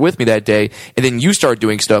you were there with me that day, and then you started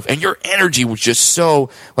doing stuff, and your energy was just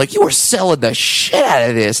so like you were selling the shit out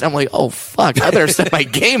of this, and I'm like, oh fuck, I better step my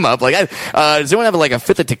game up. Like, does anyone have like a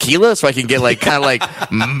fifth of tequila so I can get like kind of like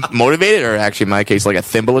motivated, or actually in my case like a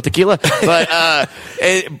thimble of tequila, but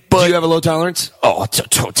Do you have a low tolerance? oh,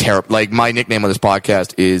 terrible. Like my nickname on this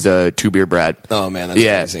podcast is Two Beer Brad. Oh man, that's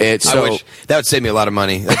yeah, amazing. it's I so wish that would save me a lot of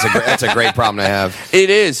money. That's a great problem to have. it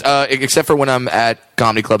is, except for when I'm at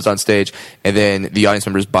comedy clubs on stage, and then the audience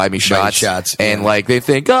members buy me shots, and yeah. like they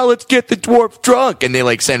think, oh, let's get the dwarf drunk, and they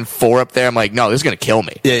like send 4 up there. I'm like, no, this is gonna kill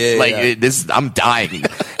me. Yeah, like this, I'm dying.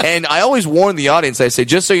 And I always warn the audience. I say,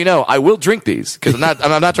 just so you know, I will drink these because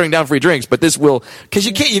I'm not turning down free drinks, but this will. Because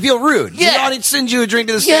you can't, you feel rude. Yeah. The audience sends you a drink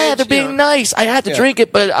to the stage. Yeah, they're being nice. I have to drink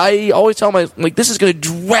it, but I always tell them, like, this is going to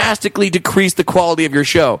drastically decrease the quality of your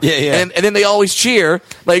show. Yeah. And then they always cheer,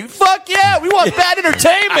 like, fuck yeah, we want bad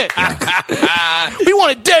entertainment. We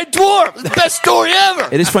want a dead dwarf. It's the best story ever.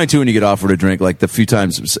 It is funny too when you get offered a drink. Like the few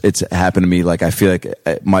times it's happened to me, like I feel like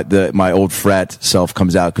my old frat self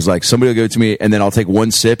comes out because like somebody will give it to me and then I'll take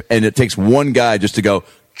one sip and it takes one guy just to go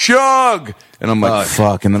chug and I'm like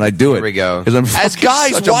fuck and then I do it. Here we go. 'Cause I'm As fucking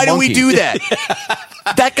guys, such a why do we monkey. do that?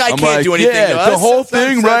 That guy I'm can't like, do anything yeah, to us. the whole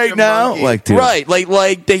thing such right a now. monkey. Like, dude, Right,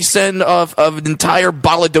 like they send off an entire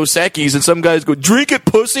bottle of Dos Equis, and some guys go, "Drink it,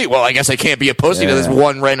 pussy." Well, I guess I can't be a pussy to this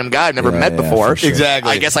one random guy I've never met before. for sure.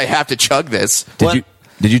 Exactly. I guess I have to chug this.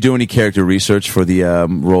 Did you do any character research for the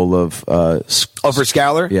role of? Oh, for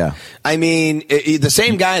Scowler? Yeah. I mean, the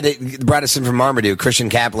same guy that brought us in from Marmaduke, Christian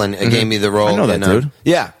Kaplan, gave me the role. I know that dude.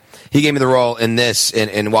 Yeah. He gave me the role in this,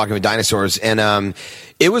 in Walking with Dinosaurs. And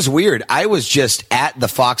it was weird. I was just at the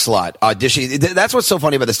Fox lot auditioning. That's what's so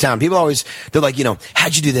funny about this town. People always, they're like,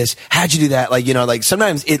 how'd you do this? How'd you do that? Like, like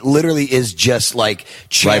sometimes it literally is just like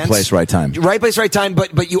chance. Right place, right time. Right place, right time.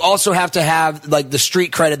 But you also have to have like the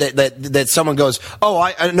street credit that someone goes, oh,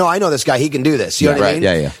 I know this guy. He can do this. You know what I mean?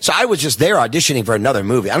 Yeah. So I was just there auditioning for another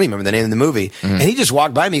movie. I don't even remember the name of the movie. And he just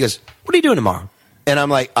walked by me. He goes, what are you doing tomorrow? And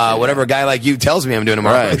I'm like, whatever a guy like you tells me I'm doing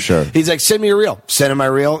tomorrow. Right, sure. He's like, send me a reel. Send him my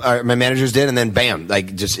reel. My managers did, and then bam,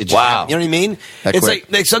 like just Wow. You know what I mean? That It's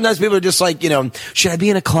quick. like sometimes people are just like, should I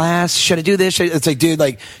be in a class? Should I do this? It's like, dude,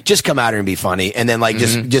 like just come out here and be funny, and then like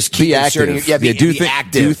just keep Be inserting- active. Yeah, be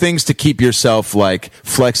active. Do things to keep yourself like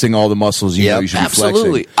flexing all the muscles you know you should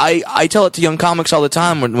Absolutely. be flexing. I tell it to young comics all the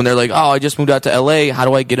time when they're like, oh, I just moved out to LA. How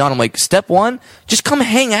do I get on? I'm like, step one, just come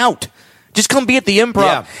hang out. Just come be at the Improv,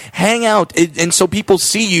 Yeah. hang out, and so people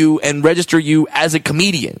see you and register you as a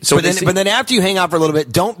comedian. So but then after you hang out for a little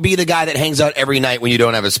bit, don't be the guy that hangs out every night when you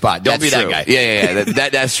don't have a spot. Don't be that guy. Yeah.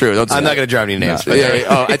 That's true. Don't do I'm that. not going to drop any names. but- Yeah.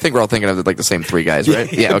 Oh, I think we're all thinking of like the same three guys, right?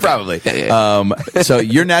 Yeah, okay. Probably. Yeah. So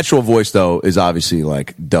your natural voice though is obviously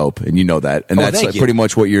like dope, and you know that, and that's thank like you. pretty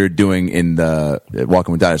much what you're doing in the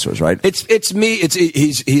Walking with Dinosaurs, right? It's me.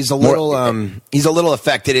 He's a little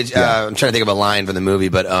affected. I'm trying to think of a line from the movie,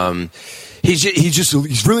 but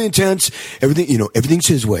he's really intense. Everything's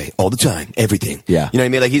his way all the time. Everything. Yeah. You know what I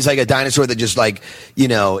mean? Like he's like a dinosaur that just like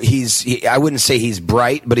I wouldn't say he's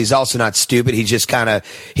bright, but he's also not stupid. He's just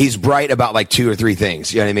he's bright about like 2 or 3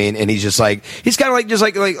 things. You know what I mean? And he's kind of like just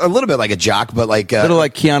like a little bit like a jock, but like A little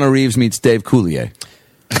like Keanu Reeves meets Dave Coulier.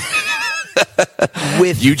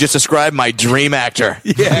 You just described my dream actor.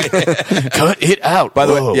 Yeah. Cut it out. By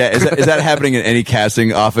the way, yeah, is that happening in any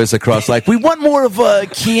casting office across? Like, we want more of a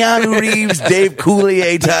Keanu Reeves, Dave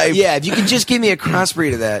Coulier type. yeah. If you could just give me a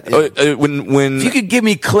crossbreed of that. When If you could give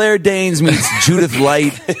me Claire Danes meets Judith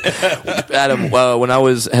Light. Adam, when I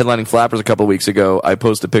was headlining Flappers a couple weeks ago, I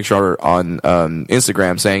posted a picture on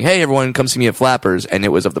Instagram saying, "Hey, everyone, come see me at Flappers," and it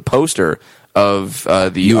was of the poster of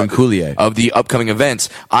You and Coulier. of the upcoming events.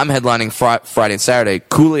 I'm headlining Friday and Saturday.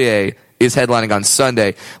 Coulier is headlining on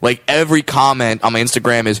Sunday. Like every comment on my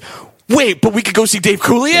Instagram is, "Wait, but we could go see Dave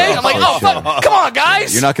Coulier?" I'm like, "Oh, fuck, come on,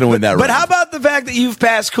 guys!" You're not going to win that But round. how about the fact that you've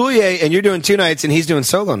passed Coulier and you're doing 2 nights and he's doing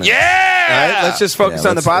solo nights? Yeah. All right, let's just focus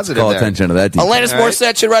on the positive. Call there. attention to that. detail. Alanis All right.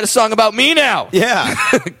 Morissette should write a song about me now. Yeah,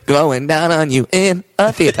 Going down on you in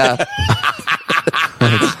a theater.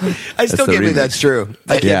 I still the can't believe remix. that's true.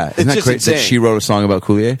 Yeah, It's isn't that just crazy insane. that she wrote a song about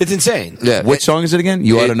Coulier? It's insane. Yeah. Which song is it again?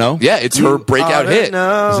 You ought to know. Yeah, it's her breakout hit. Is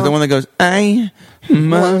it the one that goes, I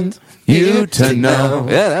want you to know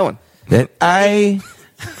Yeah, that one. that I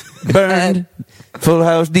burned Full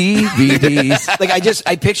House DVDs? Like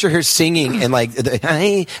I picture her singing and like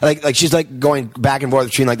she's like going back and forth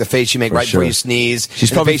between like the face you make right before sure. you sneeze, She's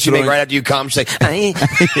and the probably face you make throwing- right after you come. She's like, I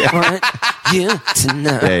want you to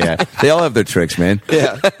know. Yeah. They all have their tricks, man.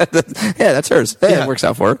 Yeah. Yeah, that's hers. Yeah, Yeah. it works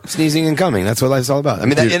out for her. Sneezing and coming. That's what life's all about. I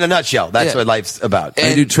mean, in a nutshell, that's Yeah. what life's about.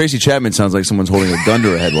 And dude, Tracy Chapman sounds like someone's holding a gun to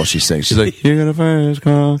her head while she sings. She's like, "You're gonna fast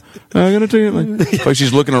car, I'm gonna take it." Like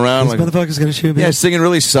she's looking around, like, motherfucker's gonna shoot me. yeah, singing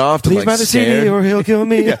really soft. and, like, scared. he'll kill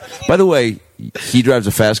me. Yeah. By the way, he drives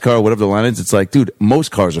a fast car, whatever the line is. It's like, dude,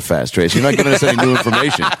 most cars are fast, Tracy. You're not giving us any new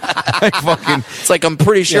information. Like fucking. It's like I'm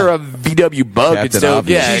pretty sure a VW Bug Captain could still.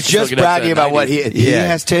 Obvious. Yeah, He's just bragging about what he Yeah.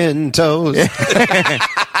 has 10 toes.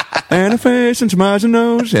 And a face and smiles and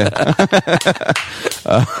nose. Yeah.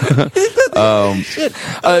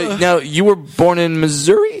 Now you were born in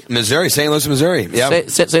Missouri, Missouri, St. Louis, Missouri. Yeah.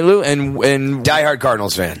 St. Louis, and Die-hard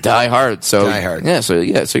Cardinals fan. Die Hard. So Die Hard. Yeah. So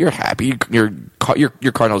you're happy. Your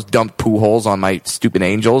Cardinals dumped Pujols on my stupid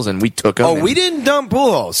Angels, and we took them. Oh, we didn't dump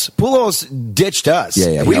Pujols. Pujols ditched us.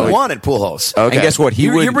 Yeah, we yeah. wanted Pujols. Okay. And guess what? He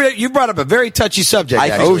would. You brought up a very touchy subject. I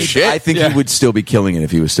actually. think, I think he would still be killing it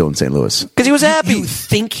if he was still in St. Louis. because he was happy. You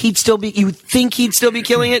think he'd still be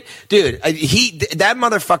killing it, dude? That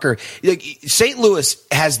motherfucker. Like, St. Louis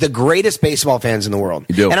has the greatest baseball fans in the world.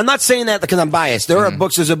 You do. And I'm not saying that because I'm biased. There are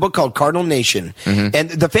books. There's a book called Cardinal Nation, and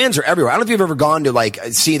the fans are everywhere. I don't know if you've ever gone to like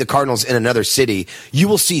see the Cardinals in another city. You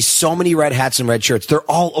will see so many red hats and red shirts. They're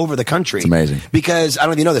all over the country. It's amazing. Because I don't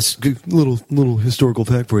know if you know this. Little historical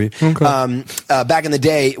fact for you. Okay. Back in the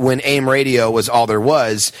day when AM radio was all there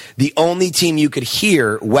was, the only team you could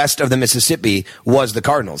hear west of the Mississippi was the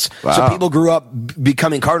Cardinals. Wow. So people grew up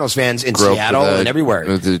becoming Cardinals fans in Grew up Seattle with, and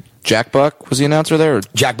everywhere. The Jack Buck was the announcer there. Or?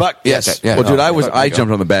 Jack Buck, yes. okay, yeah. Well, dude, Oh, I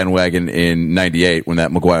jumped on the bandwagon in '98 when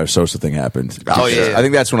that McGuire Sosa thing happened. Oh, yeah. I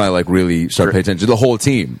think that's when I like really started paying attention to the whole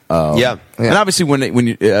team. Yeah. And obviously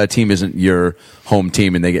when a team isn't your home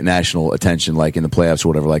team and they get national attention, like in the playoffs or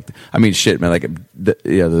whatever, like I mean, shit, man, like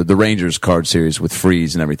the Rangers card series with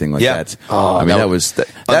Freeze and everything like Yeah. that. I mean, that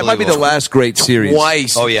might be the unbelievable. last great series.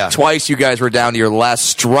 Twice. Oh, yeah. Twice you guys were down to your last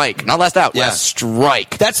strike. Not last out, Yeah. last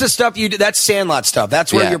strike. That's the stuff you do. That's Sandlot stuff.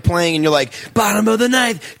 That's where Yeah. you're playing and you're like, bottom of the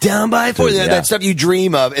ninth, down by 4. Yeah. That stuff you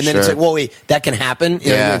dream of. And then it's like, well, wait, that can happen?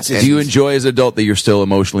 You know, Do you enjoy as an adult that you're still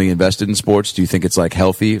emotionally invested in sports? Do you think it's like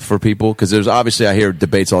healthy for people? Because there's obviously, I hear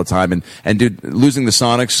debates all the time. And dude, losing the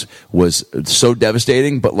Sonics was so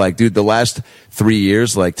devastating. But like, dude, the last 3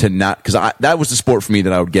 years, like to not, because that was the sport for me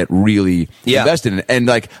that I would get really invested in. And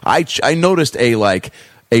like, I noticed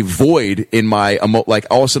a void in my like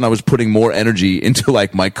all of a sudden I was putting more energy into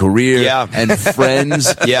like my career and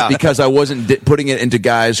friends because I wasn't putting it into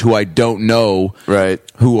guys who I don't know, right?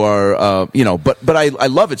 Who are but I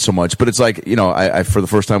love it so much. But it's like, you know, I for the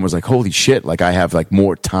first time was like, holy shit, like I have like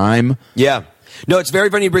more time. Yeah. No, it's very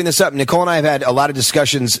funny you bring this up. Nicole and I have had a lot of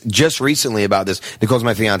discussions just recently about this. Nicole's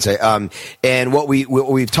my fiance. And what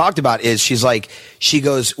we've talked about is she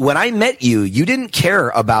goes, when I met you, you didn't care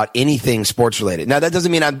about anything sports related. Now, that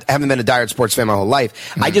doesn't mean I haven't been a diehard sports fan my whole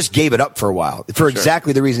life. I just gave it up for a while for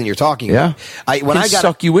exactly the reason you're talking about. When I got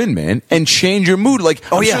suck you in, man, and change your mood. Like,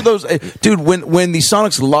 I'm sure those, dude, when the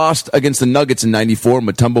Sonics lost against the Nuggets in '94,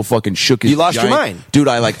 Mutombo fucking shook his You lost your mind. Dude,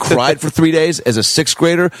 I like cried for 3 days as a sixth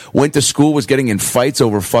grader, went to school, was getting in fights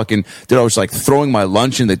over fucking, dude, I was like throwing my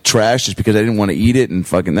lunch in the trash just because I didn't want to eat it, and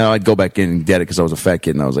fucking, now I'd go back in and get it because I was a fat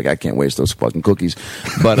kid and I was like, I can't waste those fucking cookies.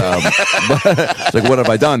 But, it's like, what have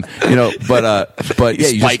I done? You know, but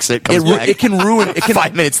yeah, spikes it, comes back. It can ruin, it can,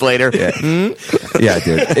 5 minutes later. Yeah, yeah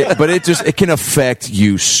dude. But it can affect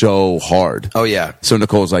you so hard. Oh, yeah. So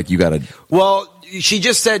Nicole's like, you gotta. Well, she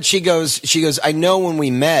just said, she goes, I know when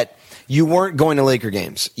we met, you weren't going to Laker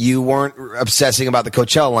games. You weren't obsessing about the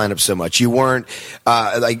Coachella lineup so much. You weren't,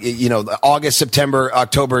 the August, September,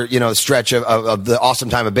 October, stretch of the awesome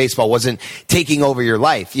time of baseball wasn't taking over your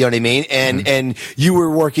life. You know what I mean? And you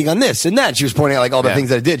were working on this and that. She was pointing out like all the things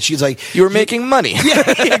that I did. She's like, you were making money. Yeah,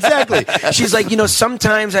 exactly. She's like,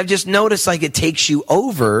 sometimes I've just noticed like it takes you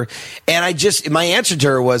over. And my answer to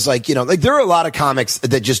her was like, there are a lot of comics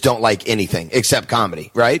that just don't like anything except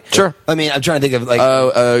comedy, right? Sure. I mean, I'm trying to think of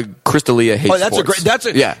like, Chris D'Elia hates sports.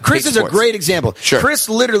 Chris is a great example. Sure. Chris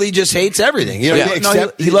literally just hates everything.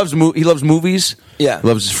 He loves movies. Yeah. He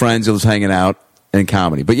loves his friends. He loves hanging out and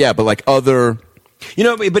comedy. But like other.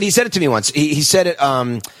 But he said it to me once. He said it.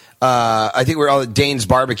 I think we're all at Dane's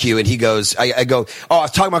barbecue, and he goes, I go, I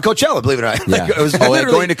was talking about Coachella, believe it or not. Yeah. Like, it was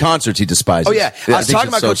going to concerts he despises. Oh, yeah. I was talking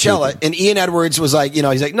about Coachella, and Ian Edwards was like,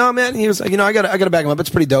 he's like, no, man. He was like, I gotta back him up.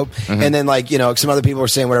 It's pretty dope. Mm-hmm. And then, like, some other people were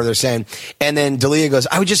saying whatever they're saying. And then D'Elia goes,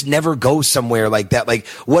 I would just never go somewhere like that. Like,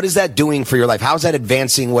 what is that doing for your life? How is that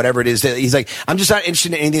advancing whatever it is? He's like, I'm just not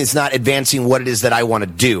interested in anything that's not advancing what it is that I want to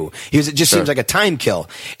do. It just seems like a time kill.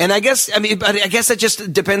 And I guess that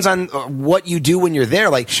just depends on what you do when you're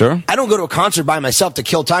there. Like, I don't go to a concert by myself to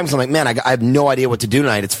kill time because I'm like, man, I have no idea what to do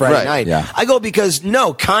tonight. It's Friday night. Yeah. I go because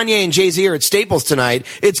Kanye and Jay-Z are at Staples tonight.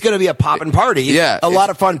 It's going to be a poppin' party. Yeah, a lot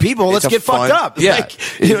of fun people. Let's get fucked up. Yeah, like,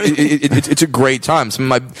 it's a great time.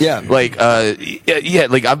 Some of my like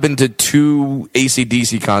I've been to 2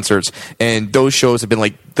 AC/DC concerts, and those shows have been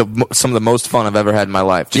like some of the most fun I've ever had in my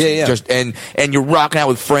life. And you're rocking out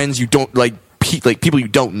with friends you don't like. Like people you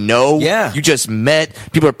don't know, you just met.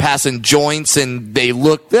 People are passing joints, and they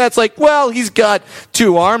look. That's like, well, he's got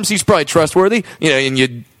 2 arms. He's probably trustworthy, and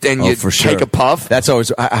you take a puff. That's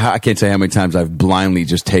always. I can't tell you how many times I've blindly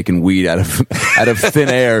just taken weed out of thin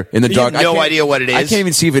air in the dark. You have no idea what it is. I can't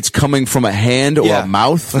even see if it's coming from a hand or a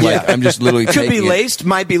mouth. Like I'm just literally. Could be laced.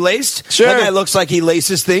 Might be laced. Sure. That guy looks like he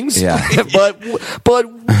laces things. Yeah. but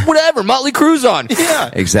whatever. Motley Crue's on.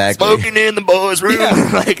 Yeah. Exactly. Smoking in the boys' room.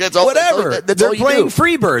 Like that's all. Whatever. That's They're all you playing do.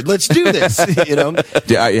 Freebird. Let's do this.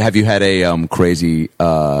 Have you had a crazy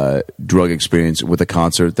drug experience with a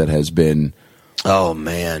concert that has been? Oh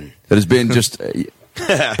man. That has been just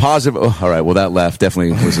positive. Oh, all right. Well, that laugh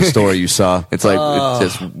definitely was a story you saw. It's like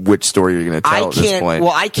it's just which story you're going to tell at this point.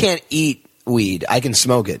 Well, I can't eat weed. I can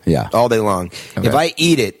smoke it. All day long. Okay. If I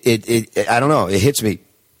eat it, I don't know. It hits me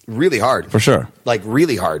really hard. For sure. Like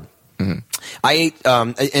really hard. Mm-hmm. I ate,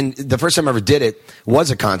 and the first time I ever did it was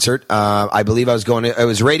a concert. I believe I was going to, it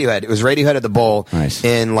was Radiohead. It was Radiohead at the Bowl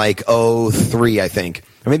in like 03, I think.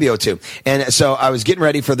 Or maybe 02. And so I was getting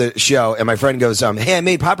ready for the show, and my friend goes, hey, I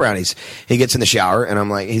made pot brownies. He gets in the shower,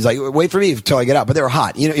 and he's like, wait for me until I get out. But they were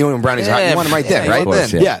hot. You know when brownies are hot, you want them right there, right?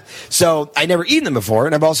 Course, yeah. So I never eaten them before,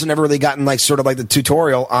 and I've also never really gotten like sort of like the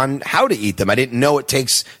tutorial on how to eat them. I didn't know it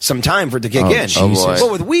takes some time for it to kick in. Jesus.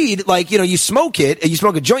 But with weed, like, you smoke it, you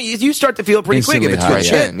smoke a joint, you start to feel it pretty quick if it's good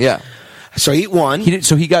shit. Yeah. So I eat one.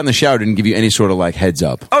 So he got in the shower, didn't give you any sort of like heads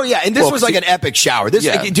up. Oh yeah, and this was like an epic shower. This,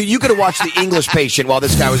 dude, you could have watched The English Patient while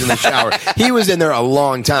this guy was in the shower. He was in there a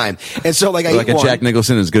long time, and so like I like eat a one. Jack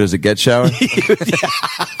Nicholson as good as it gets shower.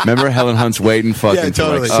 Remember Helen Hunt's waiting fucking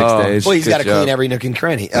for like 6 days. Well, he's got to job. clean every nook and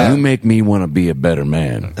cranny. You make me want to be a better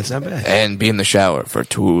man. That's not bad. And be in the shower for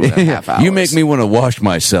 2.5 hours. You make me want to wash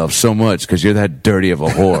myself so much because you're that dirty of a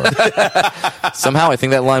whore. Somehow I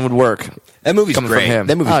think that line would work. That movie's Coming great. from him.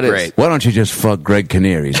 That movie's Oh, it is. great. Why don't you just fuck Greg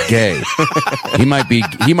Kinnear? He's gay. He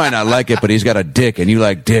might not like it, but he's got a dick, and you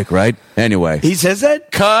like dick, right? Anyway. He says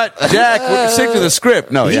that? Cut. Jack, stick to the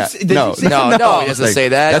script. No, He's- did No, he say- No, he doesn't Like, say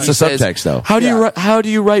that. That's He the says, subtext, though. How do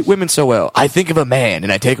you write women so well? I think of a man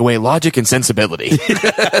and I take away logic and sensibility.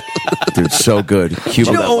 Dude, so good. Did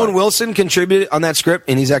you know Owen Wilson contributed on that script,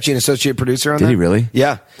 and he's actually an associate producer on that? Did he really?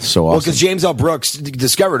 Yeah. So Well, awesome. because James L. Brooks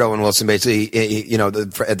discovered Owen Wilson, basically, at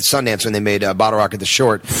the Sundance when they made Bottle Rocket the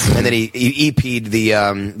short, and then he EP'd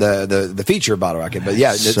the feature of Bottle Rocket. But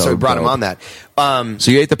yeah, so he brought him dope. on that.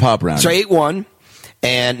 So you ate the pop round. So I ate one,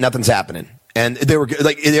 and nothing's happening. And they were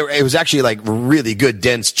like, it was actually like really good,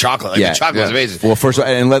 dense chocolate. Like the chocolate was amazing. Well, first of all,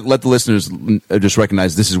 and let the listeners just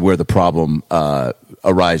recognize this is where the problem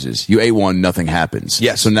arises. You ate one, nothing happens.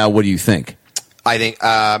 Yes. So now what do you think? I think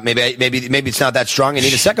maybe it's not that strong. I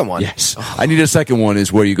need a second one. Yes. I need a second one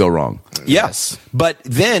is where you go wrong. Yes. But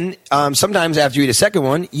then sometimes after you eat a second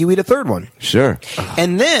one, you eat a third one. Sure.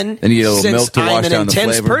 And then, And you eat a little since milk to I'm wash an down the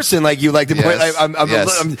intense flavor. person like you like to point,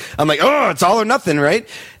 Yes. I'm like, oh, it's all or nothing, right?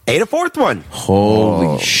 Ate a fourth one.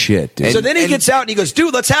 Holy shit, dude. So then he gets out and he goes,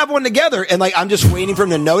 dude, let's have one together. And like, I'm just waiting for him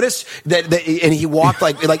to notice that and he walked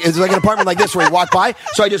like it's like an apartment like this where he walked by.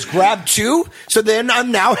 So I just grabbed two. So then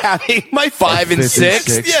I'm now having my 5 and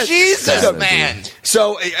 6. Yes. Jesus, So- man.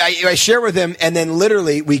 So I share with him, and then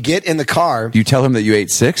literally we get in the car. Do you tell him that you ate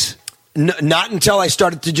 6? Not until I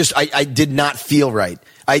started to I did not feel right.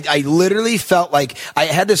 I literally felt like I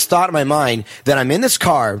had this thought in my mind that I'm in this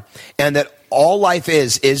car and that all life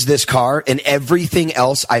is this car, and everything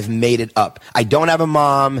else I've made it up. I don't have a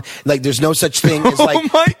mom. Like, there's no such thing as like. Oh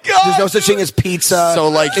my God, There's no such thing as pizza. So,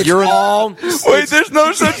 like, it's you're all. Wait, there's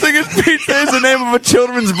no such thing as pizza is the name of a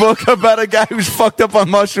children's book about a guy who's fucked up on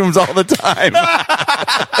mushrooms all the time.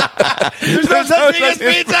 There's no such thing as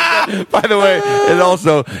pizza. By the way,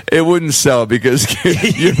 it wouldn't sell because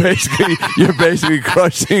you're basically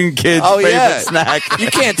crushing kids' Oh, favorite yeah. snack. You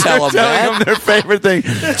can't tell You're them that. telling them their favorite thing.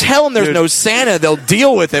 Tell them there's no Santa. They'll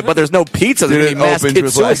deal with it, but there's no pizza. There's Dude, going to be mass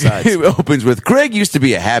kid suicides. it opens with Greg used to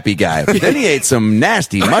be a happy guy. Then he ate some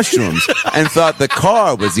nasty mushrooms and thought the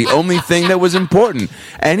car was the only thing that was important.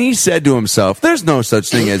 And he said to himself, "There's no such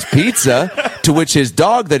thing as pizza." To which his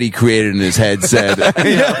dog that he created in his head said,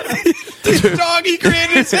 The dog he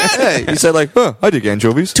created his head. He said, like, I dig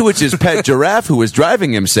anchovies. to which his pet giraffe, who was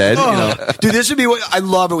driving him, said, Dude, this would be what I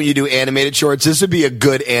love it when you do animated shorts. This would be a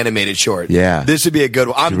good animated short. Yeah. This would be a good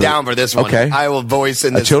one. I'm down for this one. Okay. I will voice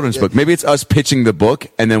in a this children's book. Maybe it's us pitching the book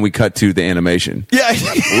and then we cut to the animation. Yeah.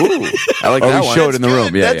 I like Or that we one. show it in the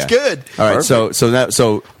room. Yeah, That's yeah. good. All right,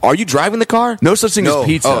 so Are you driving the car? no such thing No. as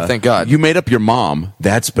pizza. Oh, thank God. You made up your mom.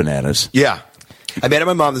 That's bananas. Yeah. I made it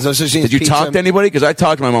my mom. There's no such thing as Did you pizza. talk to anybody? Because I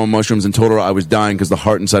talked to my mom on mushrooms and told her I was dying because the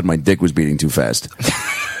heart inside my dick was beating too fast.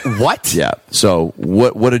 What? Yeah. So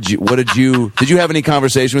what did you have any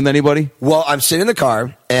conversation with anybody? Well, I'm sitting in the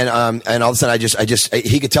car, and all of a sudden,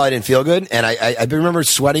 he could tell I didn't feel good, and I remember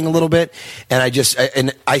sweating a little bit, and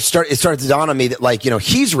it started to dawn on me that, like,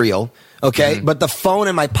 he's real. Okay, but the phone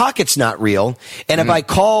in my pocket's not real. And if I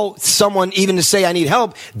call someone even to say I need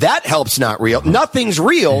help, that help's not real. Nothing's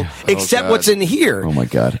real except what's in here. Oh my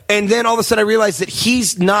God. And then all of a sudden I realized that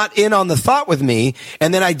he's not in on the thought with me.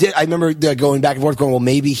 And then I remember going back and forth going, well,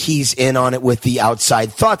 maybe he's in on it with the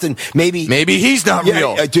outside thoughts, and maybe he's not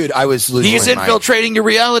real. Dude, I was losing He's my mind. infiltrating your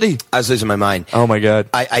reality. I was losing my mind. Oh my God.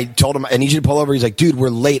 I told him I need you to pull over. He's like, dude, we're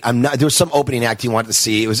late. I'm not. There was some opening act he wanted to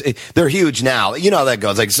see. They're huge now. You know how that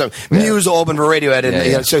goes. Like some Muse open for Radiohead,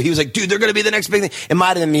 and so he was like, dude, they're going to be the next big thing. It might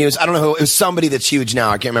have been Muse. I don't know who. It was somebody that's huge now.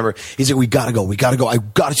 I can't remember. He's like, we gotta go. I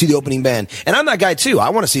gotta see the opening band. And I'm that guy too. I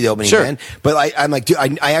want to see the opening band. But I'm like, dude,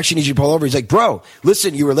 I actually need you to pull over. He's like, bro,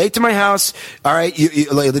 listen, you were late to my house. All right,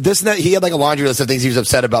 you like this and that. He had like a laundry list of things he was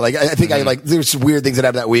upset about. Like I think there's some weird things that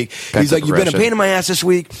happened that week. He's like, you've been a pain in my ass this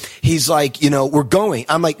week. He's like, we're going.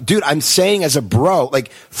 I'm like, dude, I'm saying as a bro,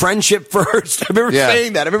 like, friendship first. I remember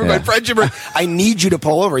saying that. I remember my friendship first. I need you to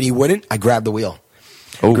pull over. And he wouldn't. I grabbed the wheel.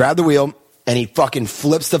 Grabbed the wheel. And he fucking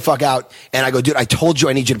flips the fuck out. And I go, dude, I told you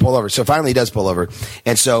I need you to pull over. So finally he does pull over.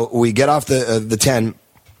 And so we get off the 10.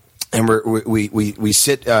 And we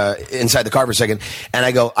sit inside the car for a second. And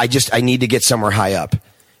I go, I need to get somewhere high up.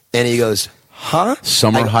 And he goes, huh?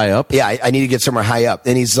 Somewhere high up? Yeah, I need to get somewhere high up.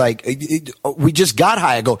 And he's like, we just got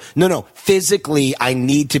high. I go, no, physically, I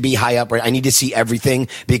need to be high up. I need to see everything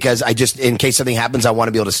because in case something happens, I want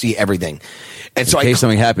to be able to see everything. And so in case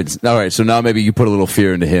something happens. All right, so now maybe you put a little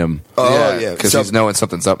fear into him. Oh, yeah. Because he's knowing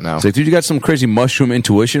something's up now. So, dude, you got some crazy mushroom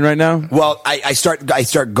intuition right now? Well, I start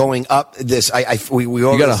going up this. We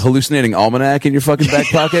You got a hallucinating almanac in your fucking back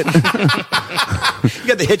pocket? You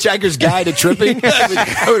got the Hitchhiker's Guide to Tripping.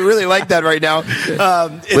 I would really like that right now.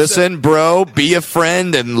 Listen, bro, be a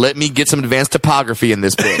friend and let me get some advanced topography in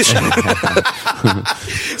this bitch.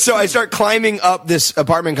 So I start climbing up this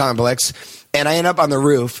apartment complex. And I end up on the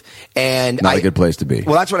roof, and Not a good place to be.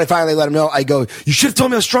 Well, that's when I finally let him know. I go, you should have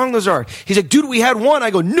told me how strong those are. He's like, dude, we had one. I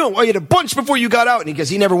go, no, I had a bunch before you got out. And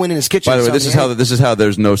he never went in his kitchen. By the way, this is how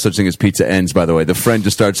there's no such thing as pizza ends, by the way. The friend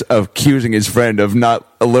just starts accusing his friend of not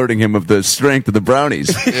alerting him of the strength of the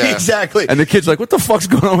brownies. Yeah. Exactly. And the kid's like, what the fuck's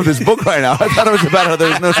going on with this book right now? I thought it was about how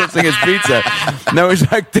there's no such thing as pizza. Now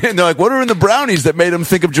he's like, they're like, what are in the brownies that made him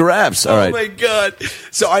think of giraffes? All right. Oh, my God.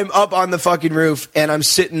 So I'm up on the fucking roof, and I'm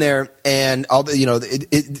sitting there, and all the,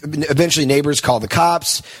 eventually neighbors call the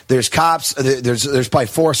cops. There's cops. There's probably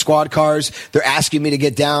 4 squad cars. They're asking me to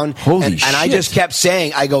get down. Holy shit. And I just kept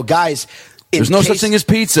saying, I go, guys, there's no such thing as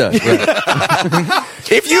pizza.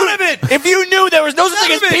 If you knew there was no such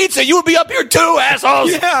thing as pizza, you would be up here too,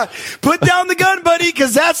 assholes. Yeah, put down the gun, buddy,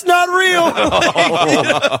 because that's not real.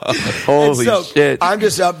 Holy shit! I'm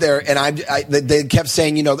just up there, and they kept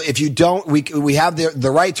saying, if you don't, we have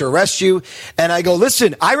the right to arrest you. And I go,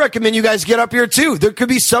 listen, I recommend you guys get up here too. There could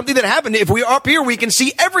be something that happened. If we are up here, we can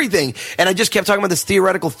see everything. And I just kept talking about this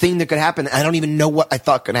theoretical thing that could happen. I don't even know what I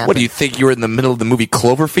thought could happen. What do you think? You were in the middle of the movie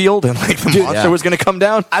Cloverfield, and like the monster was going to come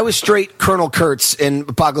down? I was straight Colonel Kurtz in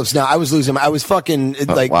Apocalypse Now. I was fucking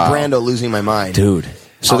Brando losing my mind. Dude.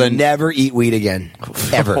 So I'll never eat weed again.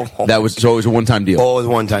 Ever. So it was a one-time deal. Oh, it was a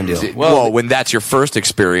one-time deal. Well, when that's your first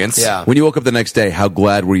experience. Yeah. When you woke up the next day, how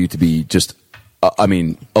glad were you to be just,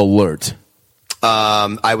 alert?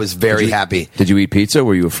 I was very happy. Did you eat pizza? Or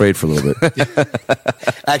were you afraid for a little bit?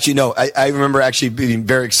 Actually, no. I remember actually being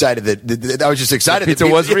very excited that I was just excited. Pizza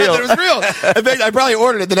was real. That it was real. In fact, I probably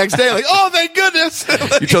ordered it the next day. Like, oh, thank goodness.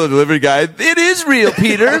 You tell the delivery guy, it is real,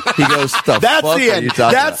 Peter. He goes, that's the end.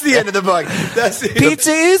 That's the end of the book.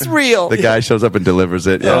 Pizza is real. The guy shows up and delivers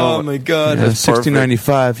it. Yeah. Oh my God.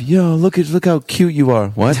 $16.95. Yo, look how cute you are.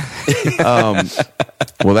 What?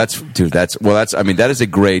 That is a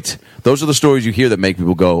great. Those are the stories you hear that make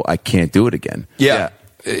people go, I can't do it again. Yeah.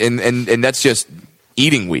 And that's just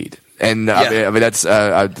eating weed. And that's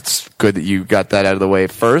it's good that you got that out of the way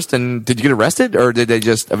first. And did you get arrested, or did they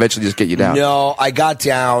just eventually just get you down? No, I got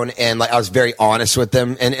down, and I was very honest with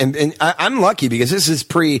them. And I'm lucky because this is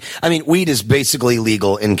weed is basically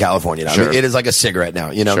legal in California now. Sure. I mean, it is like a cigarette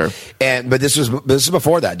now, Sure. But this was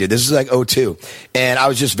before that, dude. This is like 2002, and I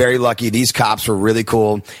was just very lucky. These cops were really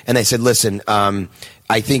cool, and they said, listen,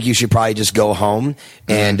 I think you should probably just go home,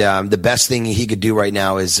 and the best thing he could do right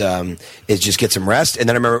now is just get some rest. And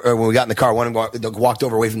then I remember when we got in the car, one of them walked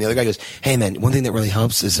over away from the other guy. Goes, "Hey man, one thing that really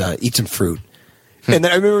helps is eat some fruit." And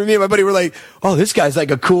then I remember me and my buddy were like, "Oh, this guy's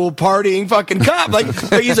like a cool partying fucking cop." Like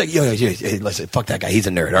he's like, "Yo, listen, fuck that guy. He's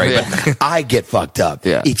a nerd. All right, but I get fucked up.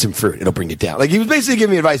 Yeah. Eat some fruit. It'll bring you down." Like he was basically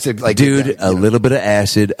giving me advice to dude, a little bit of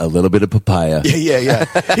acid, a little bit of papaya. Yeah.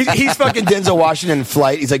 He's fucking Denzel Washington in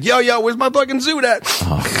Flight. He's like, yo, where's my fucking suit at?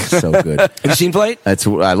 Oh, so good. Have you seen Flight? I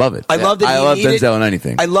love it. I love that. I love Denzel in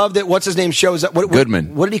anything. I love that. What's his name shows up.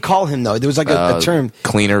 Goodman. What did he call him though? There was like a term.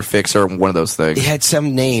 Cleaner, fixer, one of those things. He had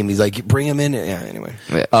some name. He's like, bring him in. Yeah. Anyway.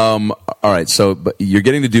 Yeah. All right. So, but you're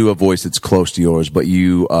getting to do a voice that's close to yours, but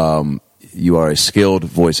you are a skilled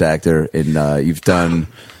voice actor, and you've done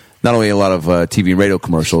not only a lot of TV and radio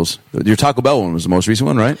commercials. Your Taco Bell one was the most recent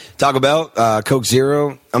one, right? Taco Bell, Coke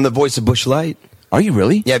Zero. I'm the voice of Busch Light. Are you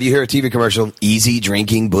really? Yeah. If you hear a TV commercial, easy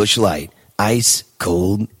drinking Busch Light, ice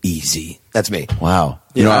cold, easy. That's me. Wow.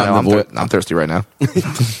 I'm thirsty right now.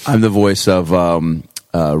 I'm the voice of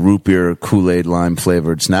root beer Kool-Aid lime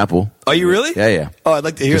flavored Snapple. Are you really? Yeah. Oh, I'd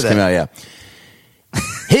like to hear Just that. Came out, yeah.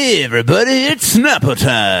 Hey everybody, it's Snapple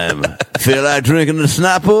time. Feel like drinking a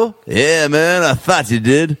Snapple? Yeah, man, I thought you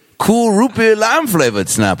did. Cool root beer lime flavored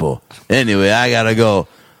Snapple. Anyway, I gotta go.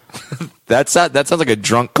 That sounds like a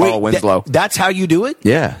drunk Carl Winslow. That's how you do it?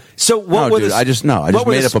 Yeah. So what no, were dude, the? I just made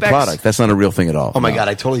up a product. That's not a real thing at all. Oh my God,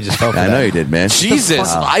 I totally just fell for I that. know you did, man. Jesus,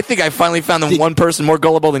 I think I finally found the one person more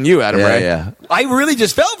gullible than you, Adam Yeah, Ray. yeah. I really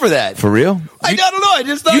just fell for that. For real? I don't know. I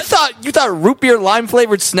just thought. You thought root beer lime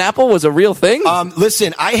flavored Snapple was a real thing?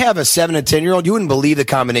 Listen, I have a 7 and 10-year-old. You wouldn't believe the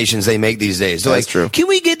combinations they make these days. They're That's like, true. Can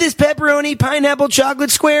we get this pepperoni pineapple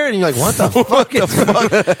chocolate square? And you're like, what the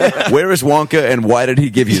fuck? Where is Wonka and why did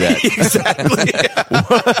he give you that? Exactly.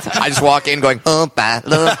 I just walk in going, Oompa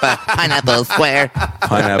loompa pineapple square.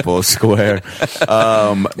 Pineapple square.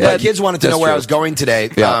 My kids wanted to know That's where I true. was going today.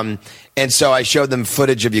 Yeah. And so I showed them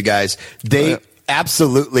footage of you guys. They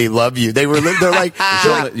absolutely love you. They're like,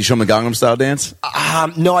 You show them the Gangnam Style dance?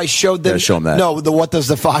 no, I showed them. Yeah, show 'em that. No, the What Does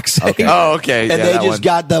the Fox Say? Okay. oh, okay. And yeah, they that just one.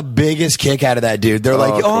 got the biggest kick out of that dude. They're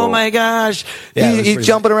like, cool. oh my gosh. Yeah, it was He's pretty-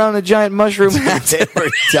 jumping around in a giant mushroom. They were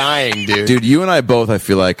dying, dude. Dude, you and I both, I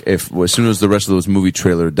feel like, as soon as the rest of those movie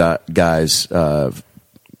trailer guys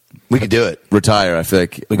We could do it. retire, I feel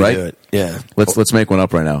like, We could right? do it. Yeah. Let's make one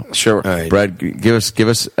up right now. Sure. All right. Brad, give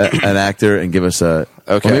us an actor and give us a.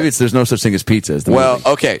 Okay. Well, maybe there's no such thing as pizza. As the Well, movie.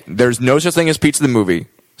 okay. There's no such thing as Pizza the Movie,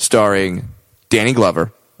 starring Danny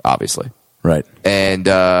Glover, obviously, Right. and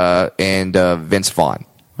Vince Vaughn.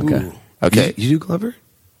 Okay. Ooh. Okay. You do Glover?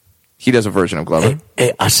 He does a version of Glover.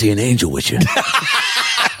 Hey, I see an angel with you.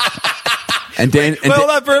 And Dan. And Well,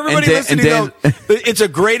 Dan- for everybody and Dan- listening, and Dan- though, it's a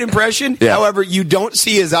great impression. Yeah. However, you don't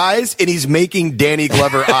see his eyes, and he's making Danny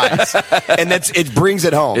Glover eyes, and it brings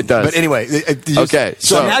it home. It does. But anyway, Okay,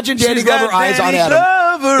 So so- imagine Danny She's got Glover eyes on Danny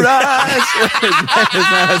Adam. Glover eyes.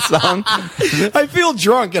 Isn't that a song? I feel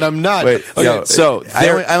drunk, and I'm not. Wait, Okay, yo, so I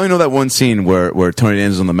only know that one scene where Tony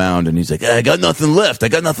Danza's on the mound and he's like, I got nothing left.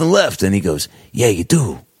 And he goes, yeah, you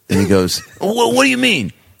do. And he goes, what do you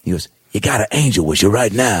mean? He goes, you got an angel with you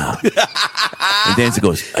right now. And Danza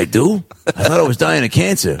goes, I do? I thought I was dying of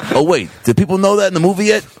cancer. Oh, wait, do people know that in the movie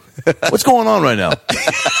yet? What's going on right now?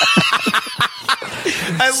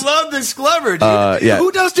 I love this Glover, dude. Yeah.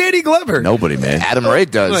 Who does Danny Glover? Nobody, man. Adam Ray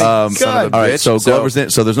does. God. Son of a All right, bitch. so Glover's in,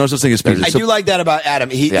 so there's no such thing as pizza. I do like that about Adam.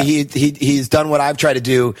 He's done what I've tried to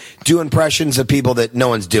do impressions of people that no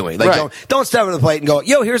one's doing. Like Right. don't step on the plate and go,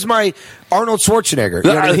 yo, here's my Arnold Schwarzenegger. You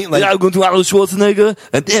know what I mean? Like, I'm going to do Arnold Schwarzenegger,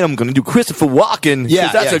 and then I'm going to do Christopher Walken. Yeah,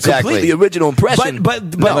 'cause that's yeah, a exactly. completely original impression. But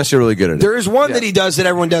Unless you're really good at it. there is one that Yeah. he does that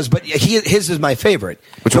everyone does, but his is my favorite.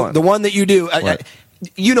 Which one? The one that you do. What?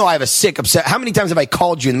 You know I have a sick upset. How many times have I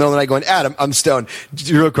called you in the middle of the night going, Adam, I'm stoned.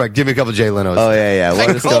 Real quick, give me a couple Jay Leno's. Oh, yeah.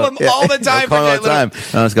 I call him all the time for Call him all Jay the time.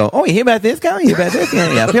 And I was going, oh, you hear about this guy? You hear about this?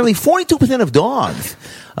 Yeah. Apparently 42% of dogs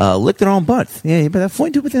lick their own butt. Yeah, but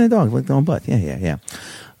 42% of dogs lick their own butt. Yeah.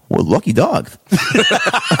 Well, lucky dog.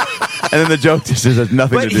 And then the joke just has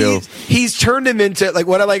nothing But to do. he's turned him into, like,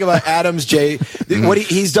 what I like about Adams, Jay, what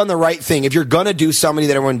he's done the right thing. If you're going to do somebody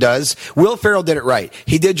that everyone does, Will Ferrell did it right.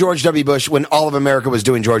 He did George W. Bush when all of America was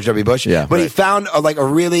doing George W. Bush. Yeah, but he right. found a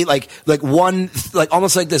really,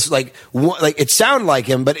 almost like this, it sounded like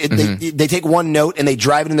him, but they take one note and they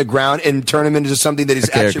drive it in the ground and turn him into something that he's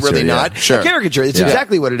A actually really caricature, yeah. not. Sure. A caricature. It's Yeah.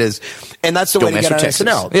 exactly what it is. And that's the way Don't to get on mess with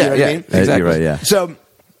SNL. Texas. You know what I Yeah, mean? exactly. You're right, yeah. So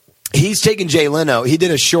he's taking Jay Leno. He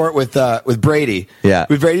did a short with Brady. Yeah.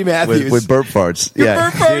 With Brady Matthews. With burp farts. Your yeah.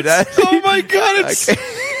 burp farts? Dude, I- Oh my god! It's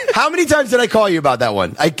how many times did I call you about that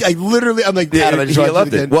one? I literally, I'm like, Adam, I just he wanted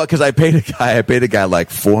loved to- it. Well, because I paid a guy like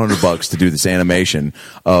 $400 to do this animation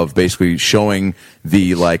of basically showing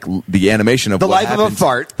the animation of The what life of a happens-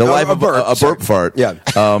 fart. the Oh, life a of burp, a sorry. burp fart. Yeah.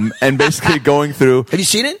 And basically going through. Have you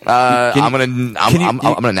seen it? I'm gonna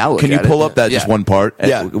now look Can you at pull it. up that just Yeah. one part?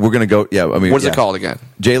 Yeah. We're gonna go. Yeah. I mean, What is yeah. it called again?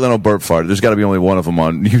 Jay Leno burp fart. There's got to be only one of them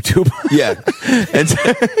on YouTube. Yeah. And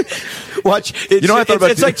Watch. It's, You know what I thought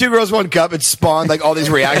about it's like Two Girls, One Cup. It spawned like all these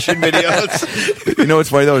reaction videos. you know what's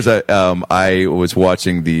funny though is that I was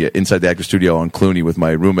watching the Inside the Actor Studio on Clooney with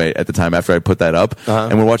my roommate at the time after I put that up,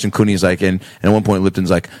 and we're watching Clooney's like, and at one point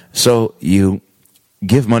Lipton's like, so you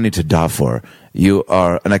give money to Darfur, you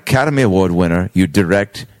are an Academy Award winner, you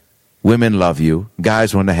direct, women love you,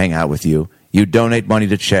 guys want to hang out with you, you donate money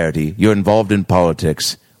to charity, you're involved in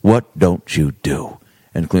politics, what don't you do?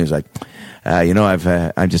 And Clooney's like, I don't know. I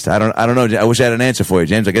wish I had an answer for you,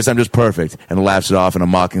 James. I guess I'm just perfect. And laughs it off in a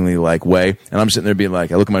mockingly way. And I'm sitting there being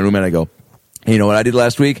like, I look at my roommate and I go, hey, you know what I did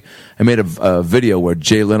last week? I made a video where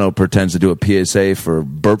Jay Leno pretends to do a PSA for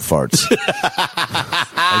burp farts.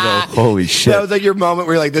 I go, holy shit. That was like your moment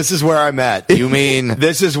where you're like, "This is where I'm at." You mean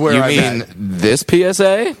This is where you I'm mean at. this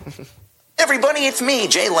PSA? Everybody, it's me,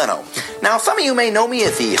 Jay Leno. Now, some of you may know me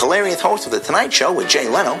as the hilarious host of The Tonight Show with Jay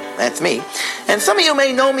Leno. That's me. And some of you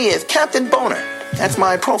may know me as Captain Boner. That's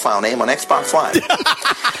my profile name on Xbox Live.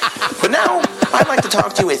 But now, I'd like to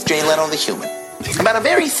talk to you as Jay Leno the human about a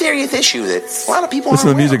very serious issue that a lot of people Listen,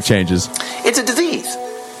 aren't the aware music of. changes. It's a disease.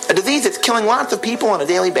 A disease that's killing lots of people on a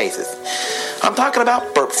daily basis. I'm talking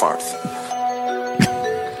about burp farts.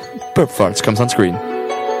 Burp farts comes on screen.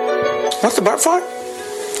 What's the burp fart?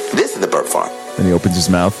 This is the burp fart. Then he opens his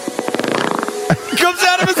mouth. It comes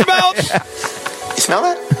out of his mouth. You smell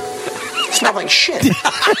that? It smells like shit.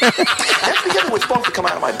 That's because it was supposed to come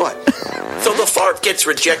out of my butt. So the fart gets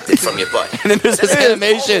rejected from your butt. And then there's this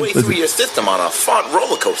animation. All the way through your system on a fart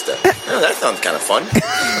roller coaster. Oh, that sounds kind of fun.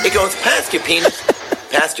 It goes past your penis,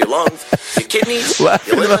 past your lungs, your kidneys, your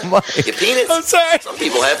liver, your penis. I'm sorry. Some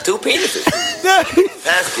people have 2 penises.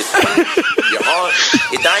 Past your spleen, your heart,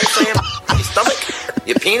 your diaphragm, your stomach,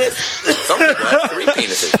 your penis. Some people have 3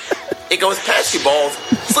 penises. It goes past your balls,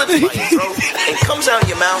 slips by your throat, and comes out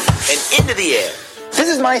your mouth and into the air. This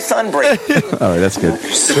is my son, Brady. All right, that's good.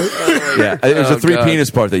 Yeah, it was a 3 penis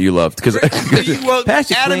part that you loved because Well,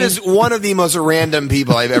 Adam is one of the most random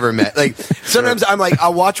people I've ever met. Like sometimes I'm like,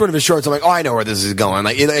 I'll watch one of his shorts. I'm like, oh, I know where this is going.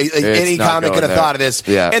 Like any not comic going could have there. thought of this.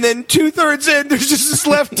 Yeah. And then 2/3 in, there's just this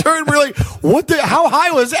left turn. We're like, what the? How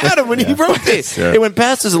high was Adam when he wrote this? It went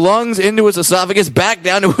past his lungs, into his esophagus, back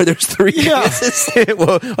down to where there's 3 Yeah. penises.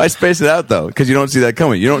 Well, I space it out though because you don't see that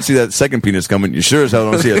coming. You don't see that second penis coming. You sure as hell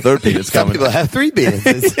don't see a third penis Some coming. people have 3 penises.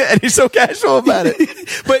 And he's so casual about it.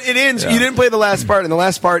 But it ends. You didn't play the last part, and the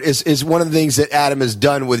last part is one of the things that Adam has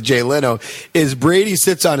done with Jay Leno. Is Brady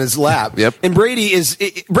sits on his lap, Yep. and Brady's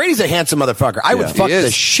a handsome motherfucker. I would Yeah. fuck He is.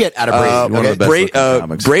 the shit out of Brady. One of the best looking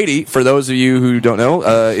comics. Brady, for those of you who don't know,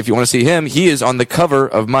 if you want to see him, he is on the cover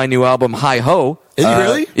of my new album, Hi Ho. Is he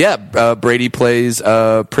really? Yeah. Brady plays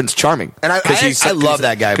Prince Charming. And I 'Cause he's love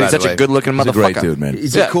that guy, by He's the such way. a good-looking He's a motherfucker. great dude, man.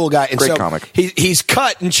 He's Yeah. a cool guy. And Great so comic. He's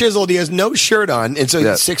cut and chiseled. He has no shirt on. And so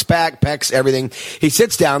Yeah. 6-pack, pecs, everything. He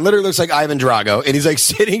sits down, literally looks like Ivan Drago. And he's like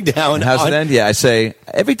sitting down. How's it end? Yeah, I say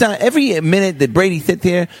every minute that Brady sits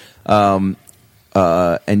here and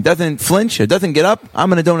doesn't flinch or doesn't get up, I'm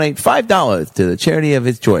going to donate $5 to the charity of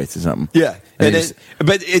his choice or something. Yeah. And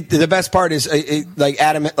The best part is like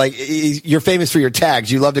Adam, you're famous for your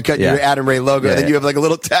tags. You love to cut Yeah. your Adam Ray logo, Yeah, and then yeah. you have like a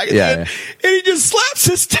little tag at Yeah, the end, and he just slaps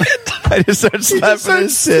his tit. I just start He slapping just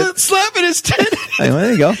starts his shit. slapping his tit. Hey, well,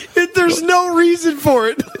 there you go. And there's no reason for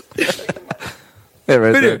it. Yeah,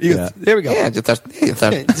 right But there. here, there we go. Yeah, just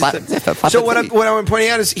So what I'm pointing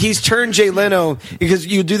out is he's turned Jay Leno, because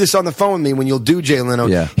you do this on the phone with me when you'll do Jay Leno.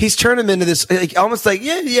 Yeah. He's turned him into this almost like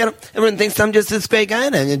everyone thinks I'm just this great guy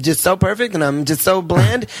and I'm just so perfect and I'm just so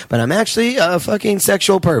bland, but I'm actually a fucking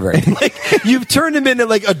sexual pervert. Like you've turned him into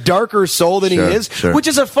like a darker soul than Sure, he is, sure. which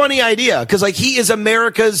is a funny idea because like he is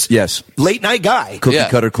America's Yes. late night guy. Cookie Yeah.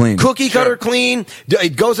 cutter clean. Cookie cutter clean. He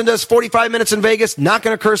goes and does 45 minutes in Vegas, not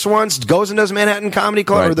going to curse once. Goes and does Manhattan Comedy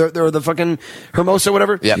Club Right. or the fucking Hermosa,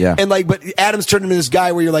 whatever. Yeah. Yeah. And like, but Adam's turned into this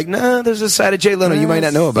guy where you're like, nah, there's a side of Jay Leno you might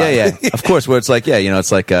not know about. Yeah, yeah. Of course, where it's like,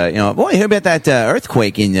 it's like, boy, I heard about that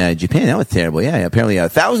earthquake in Japan. That was terrible. Yeah, apparently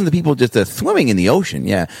thousands of people just swimming in the ocean.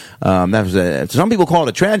 Yeah, that was some people call it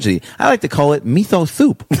a tragedy. I like to call it mytho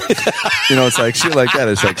soup. It's like shit like that.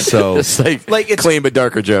 It's like so. It's Like, it's- clean but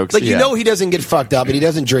darker jokes. Like, Yeah. he doesn't get fucked up and he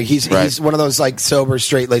doesn't drink. He's one of those like sober,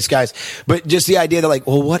 straight laced guys. But just the idea that like,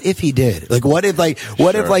 well, what if he did? Like, what if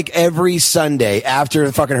every Sunday after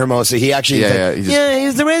the fucking Hermosa, he actually,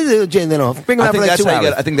 he's the real Jay Leno. Bring him I out for think like that's 2 how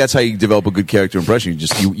hours. I think that's how you develop a good character impression. You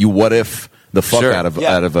just you what if the fuck Sure. out of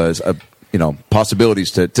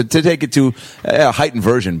possibilities to take it to a heightened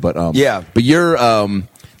version. But but you're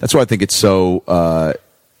that's why I think it's so.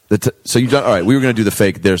 So you've done all right. We were going to do the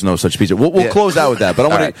fake. There's no such pizza. We'll close out with that. But I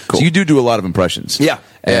want right, to. cool. So you do a lot of impressions. Yeah.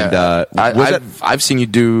 And I've seen you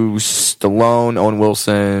do Stallone, Owen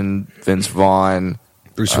Wilson, Vince Vaughn,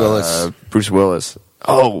 Bruce Willis. Bruce Willis.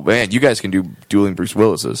 Oh man, you guys can do dueling Bruce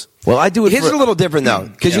Willis's. well, I do it. His is a little different though,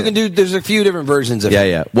 because you can do. There's a few different versions of it.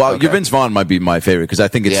 Yeah. Well, Okay. your Vince Vaughn might be my favorite because I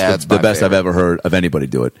think it's Yeah, it's the my best favorite. I've ever heard of anybody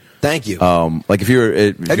do it. Thank you. Like if you're,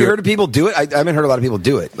 Have you heard of people do it? I haven't heard a lot of people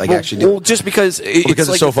do it. Like actually do Well, it. just because because it's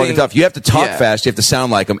like so the fucking thing- tough. You have to talk Yeah. fast, you have to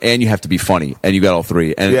sound like them, and you have to be funny, and you got all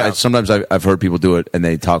three. And Yeah. sometimes I've heard people do it, and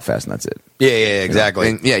they talk fast, and that's it. Yeah, exactly.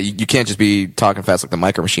 And you can't just be talking fast like the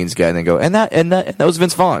Micro Machines guy and then go and that was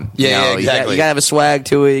Vince Vaughn. Yeah, You know, exactly. You gotta have a swag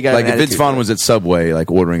to it. You gotta Like have if an Vince attitude Vaughn to it. was at Subway, like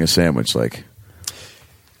ordering a sandwich, like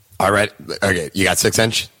All right. Okay, you got 6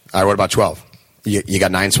 inch. All right, what about 12? You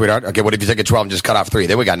got 9, sweetheart? Okay, what if you take a 12 and just cut off 3?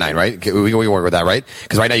 Then we got 9, right? Okay, we work with that, right?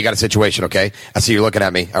 Because right now you got a situation, okay? I see you looking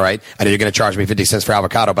at me, all right? I know you're going to charge me 50 cents for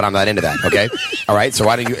avocado, but I'm not into that, okay? All right, so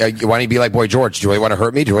why don't you be like Boy George? Do you really want to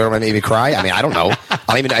hurt me? Do you really want to make me cry? I mean, I don't know.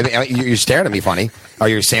 You're staring at me funny. Are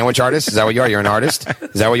you a sandwich artist? Is that what you are? You're an artist?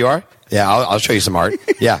 Is that what you are? Yeah, I'll show you some art.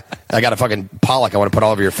 Yeah, I got a fucking Pollock I want to put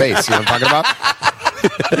all over your face. You know what I'm talking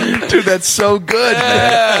about? Dude, that's so good,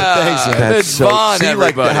 man. Thanks, man. That's It's so fun, see,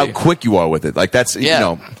 like everybody. how quick you are with it. Like that's Yeah. you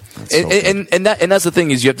know. And that's the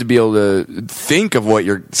thing is you have to be able to think of what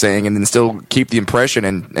you're saying and then still keep the impression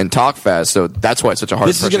and talk fast. So that's why it's such a hard.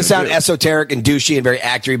 This is going to sound esoteric and douchey and very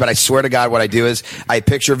actory, but I swear to God, what I do is I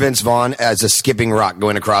picture Vince Vaughn as a skipping rock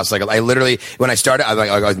going across. Like I literally, when I started, I'm like,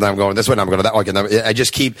 oh, I'm going this way, I'm going to that one. Okay, I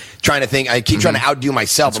just keep trying to think. I keep trying to outdo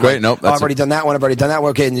myself. That's great. Like, Nope, oh, I've already done that one. I've already done that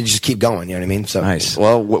one. Okay, and you just keep going. You know what I mean? So Nice.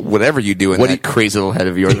 Well, whatever you do in that crazy little head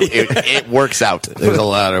of yours, it works out. There's a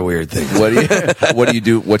lot of weird things. What do you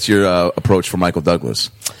do? What's your approach for Michael Douglas?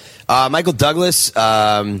 Michael Douglas.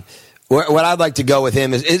 What I'd like to go with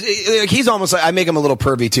him is he's almost like I make him a little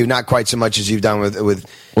pervy too, not quite so much as you've done with.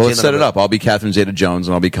 Well, let's set it up. I'll be Catherine Zeta-Jones,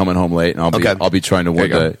 and I'll be coming home late, and I'll be trying to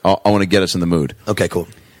work. I want to get us in the mood. Okay, cool.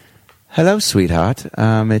 Hello, sweetheart.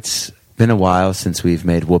 It's been a while since we've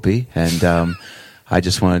made whoopee, and I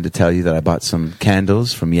just wanted to tell you that I bought some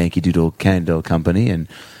candles from Yankee Doodle Candle Company, and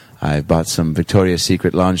I bought some Victoria's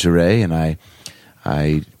Secret lingerie, and I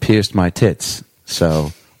pierced my tits.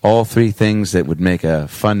 So all three things that would make a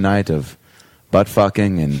fun night of butt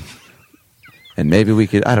fucking, and maybe we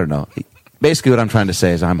could, I don't know. Basically what I'm trying to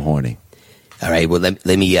say is I'm horny. All right, well, let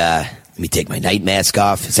me take my night mask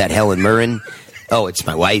off. Is that Helen Mirren? Oh, it's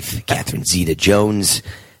my wife, Catherine Zeta-Jones.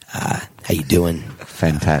 How you doing?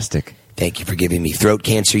 Fantastic. Thank you for giving me throat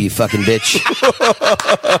cancer, you fucking bitch.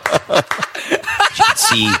 As you can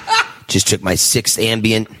see, just took my 6th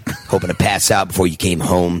Ambient, hoping to pass out before you came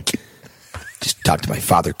home. Just talked to my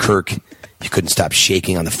father, Kirk. You couldn't stop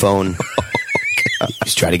shaking on the phone.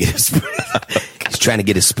 He's trying to get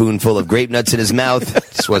a spoonful of grape nuts in his mouth.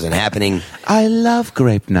 Just wasn't happening. I love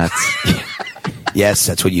grape nuts. Yes,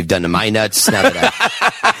 that's what you've done to my nuts. Now that I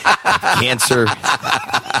have cancer.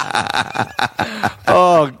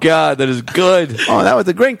 Oh God, that is good. Oh, that was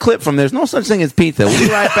a great clip from There's No Such Thing as Pizza. We'll be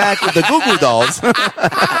right back with the Goo Goo Dolls.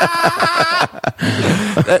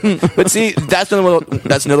 But see, that's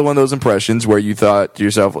another one of those impressions where you thought to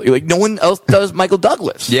yourself, like, no one else does Michael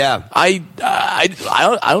Douglas. Yeah, I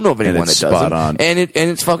don't know of anyone that does spot on. and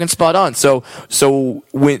it's fucking spot on. So do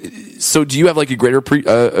you have like a greater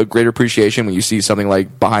appreciation when you see something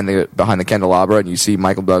like behind the candelabra and you see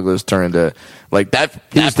Michael Douglas turn into like that?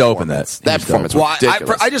 He's dope in that. Performance. Well, Was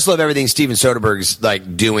ridiculous. I just love everything Steven Soderbergh's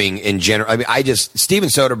like doing in general. I mean, Steven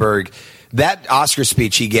Soderbergh, that Oscar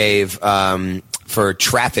speech he gave for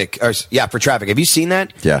Traffic. For Traffic. Have you seen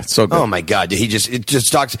that? Yeah, it's so good. Oh my God, it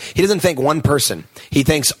just talks. He doesn't thank one person. He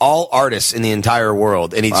thanks all artists in the entire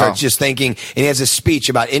world, and he starts just thanking. And he has a speech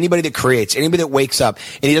about anybody that creates, anybody that wakes up,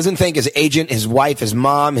 and he doesn't thank his agent, his wife, his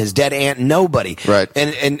mom, his dead aunt, nobody. Right.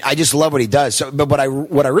 And I just love what he does. So, but what I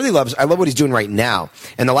really love is I love what he's doing right now.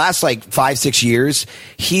 In the last like 5-6 years,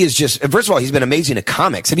 he is just. First of all, he's been amazing at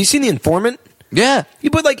comics. Have you seen The Informant? Yeah.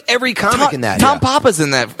 You put like every comic in that. Tom Papa's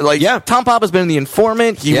in that. Like, Yeah. Tom Papa's been in The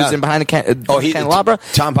Informant. He was in Behind the Candelabra.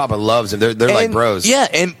 Tom Papa loves him. They're like bros.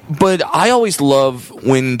 Yeah, but I always love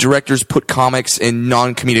when directors put comics in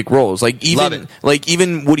non-comedic roles. Like Love it.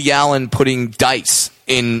 even Woody Allen putting Dice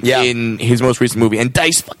in his most recent movie, and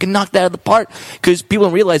Dice fucking knocked that out of the park because people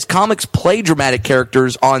don't realize comics play dramatic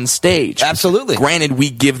characters on stage. Absolutely. Granted, we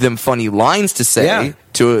give them funny lines to say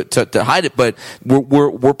to hide it, but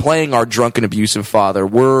we're playing our drunken, abusive father.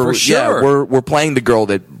 For sure. We're playing the girl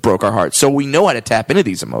that broke our heart, so we know how to tap into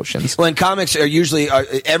these emotions. Well, in comics are usually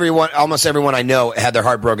almost everyone I know had their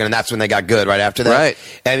heart broken, and that's when they got good. Right after that, Right.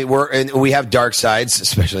 And we have dark sides,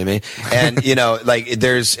 especially me. And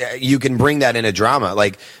you can bring that into drama.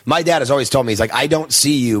 Like my dad has always told me, he's like, I don't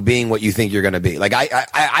see you being what you think you're going to be. Like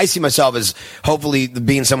I see myself as hopefully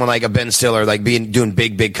being someone like a Ben Stiller, like doing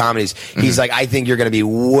big comedies. He's like, I think you're going to be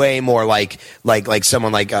way more like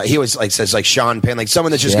someone like he always like says like Sean Penn, like someone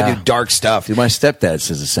that's just going to do dark stuff. Dude, my stepdad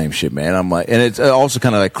says the same shit, man. I'm like, and it also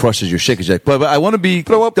kind of like crushes your shit because you're like, but I want to be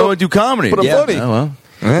going to do comedy. But I'm funny. Oh, well.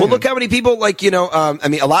 Well, look how many people like I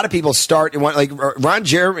mean, a lot of people start and want like Ron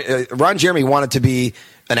Jeremy wanted to be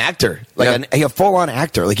an actor, like a full-on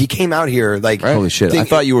actor. Like he came out here like Holy shit! I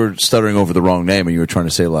thought you were stuttering over the wrong name and you were trying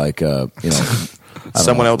to say like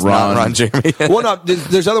Someone else, not Ron Jeremy. Well, no,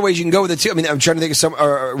 there's other ways you can go with it too. I mean, I'm trying to think of some.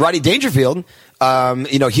 Rodney Dangerfield,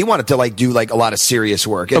 he wanted to like do like a lot of serious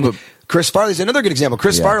work. And Chris Farley's another good example.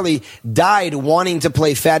 Chris Farley died wanting to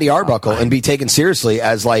play Fatty Arbuckle and be taken seriously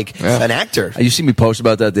as like an actor. You see me post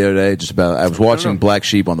about that the other day. I was watching Black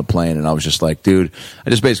Sheep on the plane, and I was just like, dude. I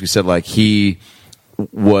just basically said like he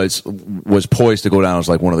was poised to go down as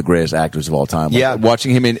like one of the greatest actors of all time. Like,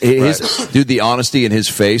 watching him in his dude, the honesty in his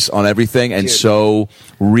face on everything, and so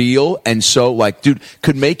real, and so like, dude,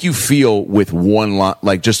 could make you feel with one line,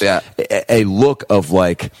 like just a look of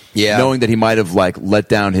like knowing that he might have like let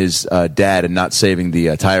down his dad and not saving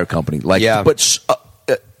the tire company, like, but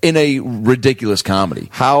in a ridiculous comedy.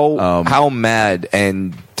 How mad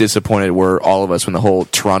and disappointed were all of us when the whole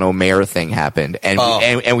Toronto mayor thing happened,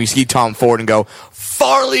 and we see Tom Ford and go,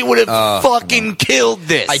 Farley would have fucking killed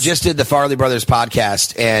this. I just did the Farley Brothers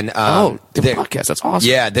podcast, and the podcast, that's awesome.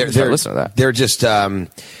 Yeah, they're listen to that. They're just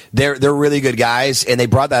they're really good guys, and they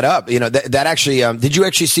brought that up. You know, that actually. Did you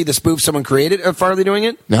actually see the spoof someone created of Farley doing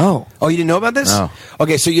it? No. Oh, you didn't know about this? No.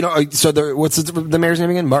 Okay, so what's the mayor's name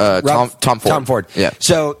again? Tom Ford. Tom Ford. Yeah.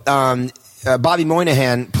 So. Bobby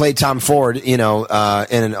Moynihan played Tom Ford, you know,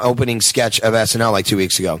 in an opening sketch of SNL like 2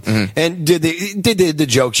 weeks ago, and did the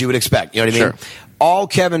jokes you would expect. You know what I mean? Sure. All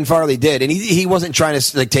Kevin Farley did, and he wasn't trying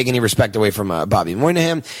to like take any respect away from Bobby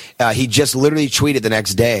Moynihan. He just literally tweeted the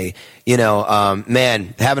next day, you know,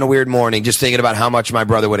 man, having a weird morning, just thinking about how much my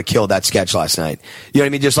brother would have killed that sketch last night. You know what I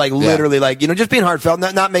mean? Just like literally, like, you know, just being heartfelt,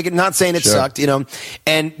 not saying it sucked, you know.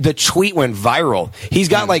 And the tweet went viral. He's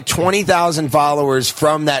got like 20,000 followers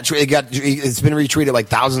from that tweet. It's been retweeted like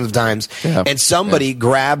thousands of times, and somebody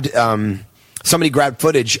grabbed. Somebody grabbed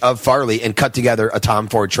footage of Farley and cut together a Tom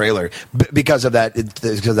Ford trailer because of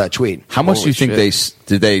that tweet. How much do you think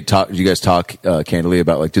did they talk? Did you guys talk candidly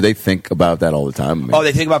about, like, do they think about that all the time? I mean,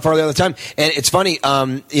 they think about Farley all the time, and it's funny.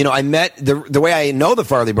 You know, I met the way I know the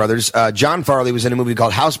Farley brothers. John Farley was in a movie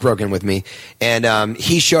called Housebroken with me, and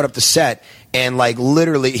he showed up to set. And like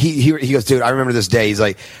literally, he goes, dude, I remember this day. He's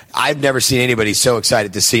like, I've never seen anybody so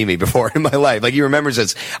excited to see me before in my life. Like, he remembers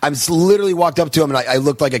this. I literally walked up to him and I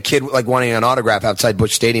looked like a kid like wanting an autograph outside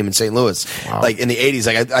Busch Stadium in St. Louis, like in the 80s.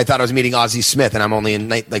 Like I thought I was meeting Ozzie Smith, and I'm only in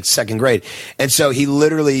like second grade. And so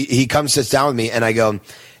he comes, sits down with me, and I go,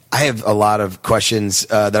 I have a lot of questions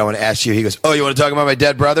that I want to ask you. He goes, oh, you want to talk about my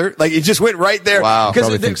dead brother? Like, he just went right there. Wow.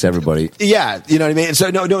 Probably thinks everybody. Yeah. You know what I mean? And so,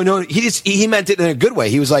 no. He meant it in a good way.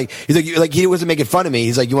 He was like, he wasn't making fun of me.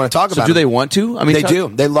 He's like, you want to talk about him? So do they want to? I mean, they do.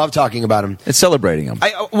 They love talking about him. It's celebrating him.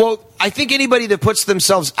 I think anybody that puts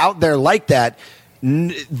themselves out there like that,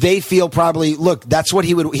 they feel probably, look, that's what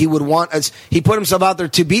he would want us. He put himself out there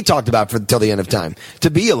to be talked about till the end of time,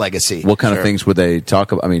 to be a legacy. What kind of things would they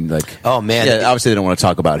talk about? I mean, like, oh man, yeah, obviously they don't want to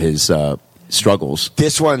talk about his struggles.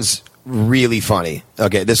 This one's really funny.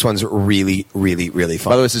 Okay, this one's really, really, really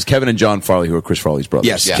funny. By the way, this is Kevin and John Farley, who are Chris Farley's brothers.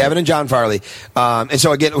 Yes, Kevin and John Farley. And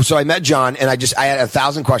so I met John, and I had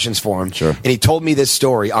 1,000 questions for him. Sure. And he told me this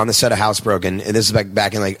story on the set of Housebroken, and this is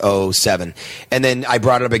back in like 2007. And then I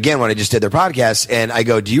brought it up again when I just did their podcast, and I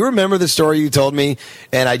go, do you remember the story you told me?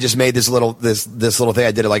 And I just made this little thing.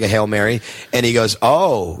 I did it like a Hail Mary. And he goes,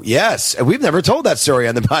 oh, yes. And we've never told that story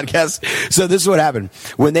on the podcast. So this is what happened.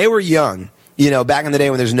 When they were young, you know, back in the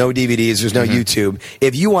day when there's no DVDs, there's no YouTube,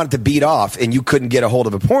 if you wanted to beat off and you couldn't get a hold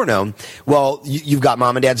of a porno, well, you've got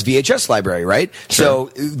mom and dad's VHS library, right?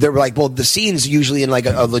 Sure. So they were like, well, the scene's usually in like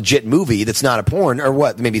a legit movie that's not a porn, or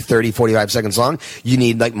what, maybe 30, 45 seconds long. You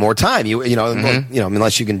need like more time, you know,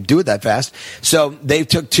 unless you can do it that fast. So they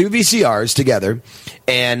took 2 VCRs together,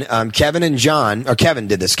 and Kevin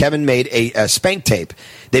did this. Kevin made a spank tape.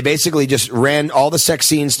 They basically just ran all the sex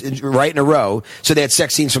scenes right in a row. So they had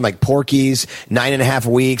sex scenes from like Porky's, 9.5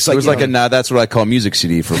 Weeks. Like, it was like that's what I call music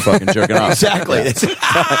CD for fucking jerking off. Exactly. That's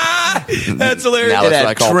hilarious. Now that's what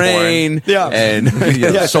I call Train, porn.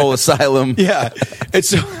 And Soul Asylum. Yeah.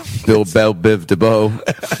 It's Bill Bell, Biv DeBoe.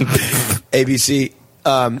 ABC.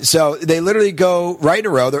 So they literally go right in a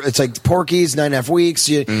row. It's like Porky's, 9.5 Weeks,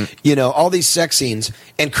 you know, all these sex scenes.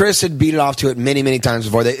 And Chris had beat it off to it many, many times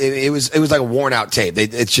before. It was like a worn out tape.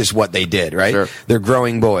 It's just what they did, right? Sure. They're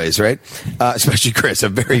growing boys, right? Especially Chris, a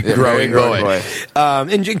very growing boy.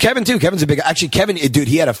 And Kevin too. Kevin's a big. Actually, Kevin, dude,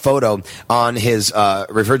 he had a photo on his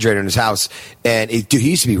refrigerator in his house, and he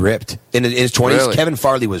used to be ripped in his 20s. Really? Kevin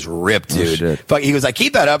Farley was ripped, dude. He was like,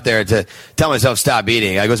 keep that up there to tell myself stop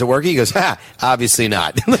eating. I goes, it working? He goes, obviously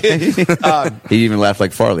not. He even laughed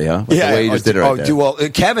like Farley, huh? Like the way he just did it right there. Dude, well,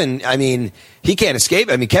 Kevin, I mean, he can't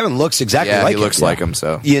escape. I mean, Kevin looks exactly like him. Yeah, he looks like him,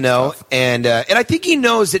 so. You know, and I think he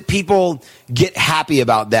knows that people get happy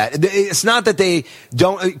about that. It's not that they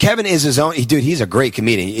don't. Kevin is his own. Dude, he's a great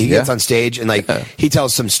comedian. He gets on stage and like he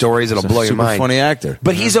tells some stories that'll blow your mind. Funny actor.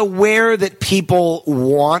 But he's aware that people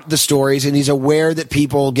want the stories, and he's aware that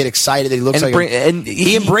people get excited that he looks and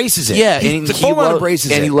he embraces it. Yeah, he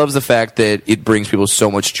embraces it. And he loves the fact that it brings people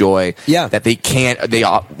so much joy. Yeah. That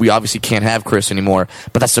we obviously can't have Chris anymore,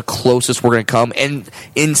 but that's the closest we're going to come. And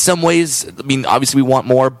in some ways, I mean, obviously we want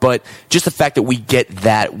more, but just the fact that we get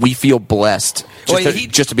that, we feel blessed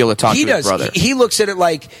just to be able to talk to his brother. He looks at it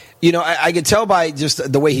like, you know, I can tell by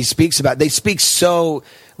just the way he speaks about it. They speak so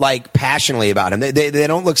like passionately about him. They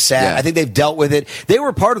don't look sad. Yeah. I think they've dealt with it. They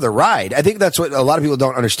were part of the ride. I think that's what a lot of people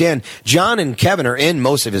don't understand. John and Kevin are in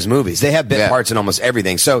most of his movies. They have bit parts in almost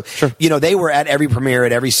everything. So, you know, they were at every premiere,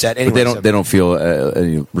 at every set. Anyway, but they don't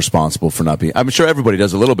feel responsible for not being. I'm sure everybody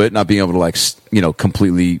does a little bit, not being able to like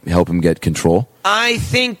completely help him get control. I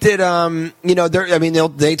think that you know,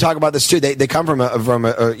 they talk about this too. They come from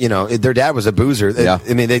a you know, their dad was a boozer. Yeah.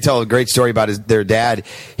 I mean, they tell a great story about their dad.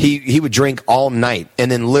 He would drink all night and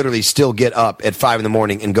then literally still get up at 5 a.m.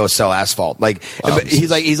 and go sell asphalt. Like he's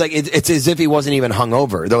like it's as if he wasn't even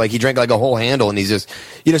hungover. They're like he drank like a whole handle and he's just,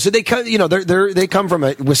 you know. So they come, you know, they come from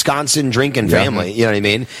a Wisconsin drinking family. You know what I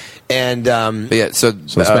mean? And so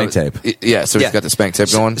Spank Tape. So he's got the Spank Tape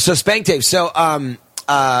going. So Spank Tape. So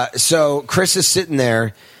Chris is sitting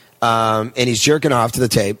there, and he's jerking off to the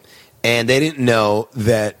tape, and he didn't know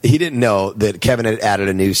that Kevin had added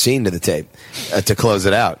a new scene to the tape to close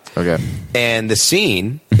it out. Okay. And the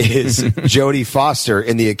scene is Jodie Foster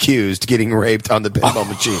in The Accused getting raped on the pinball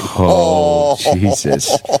machine. Oh, Jesus.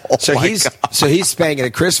 So he's spanking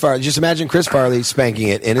it. Chris Farley. Just imagine Chris Farley spanking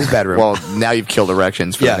it in his bedroom. Well, now you've killed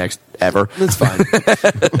erections for the next ever. That's fine.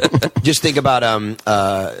 Just think about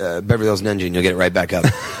Beverly Hills Ninja and you'll get it right back up.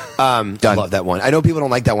 I love that one. I know people don't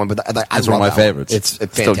like that one, but That's one of my favorites. It's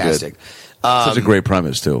fantastic. Such a great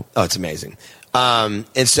premise too. Oh, it's amazing.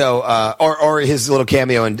 And so, or his little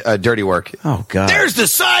cameo in Dirty Work. Oh God! There's the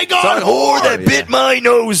Saigon whore that bit my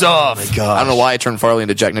nose off. Oh my God! I don't know why I turned Farley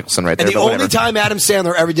into Jack Nicholson right there. And the only time Adam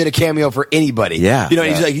Sandler ever did a cameo for anybody. Yeah. You know,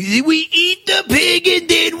 he's like, we eat the pig and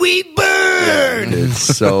then we burn. It's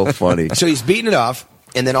so funny. So he's beating it off,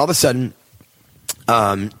 and then all of a sudden,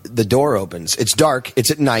 the door opens. It's dark. It's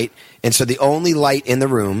at night, and so the only light in the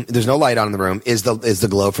room, there's no light on in the room, is the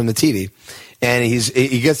glow from the TV. And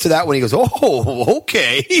he gets to that one. He goes, oh,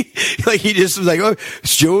 okay. Like he just was like, oh,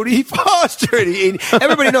 it's Jodie Foster. And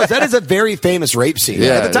everybody knows that is a very famous rape scene.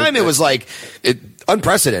 Yeah, at the time, it was like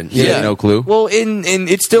unprecedented. Yeah, no clue. Well, and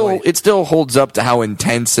it still holds up to how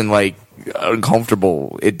intense and like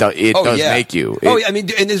uncomfortable it does make you. I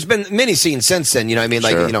mean, and there's been many scenes since then. You know, what I mean,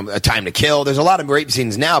 like Sure. you know, A Time to Kill. There's a lot of rape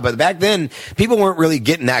scenes now, but back then people weren't really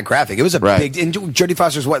getting that graphic. It was a big. And Jodie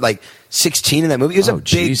Foster's what, like 16 in that movie. It was a big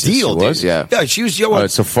Jesus, deal. she was? Dude. Yeah. She was young.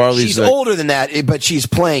 So Farley's she's like- older than that, but she's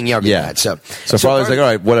playing younger than that. So Farley's like, all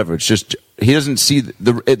right, whatever. It's just he doesn't see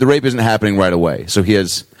the rape isn't happening right away. So he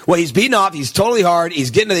has. Well, he's beating off. He's totally hard. He's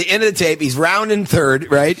getting to the end of the tape. He's rounding third,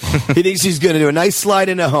 right? He thinks he's going to do a nice slide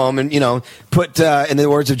into home and, you know, put, in the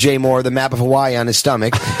words of Jay Moore, the map of Hawaii on his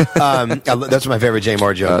stomach. That's my favorite Jay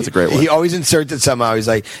Moore joke. That's a great one. He always inserts it somehow. He's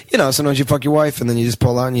like, you know, sometimes you fuck your wife and then you just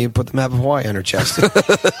pull out and you put the map of Hawaii on her chest.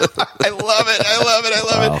 I love it.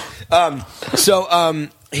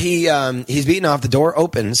 He's beating off. The door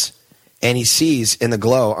opens and he sees in the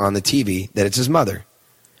glow on the TV that it's his mother.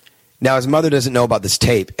 Now, his mother doesn't know about this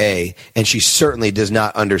tape, and she certainly does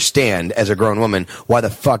not understand, as a grown woman, why the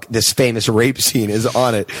fuck this famous rape scene is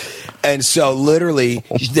on it. And so, literally,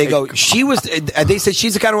 they go, they said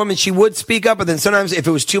she's the kind of woman, she would speak up, but then sometimes if it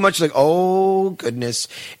was too much, like, oh, goodness.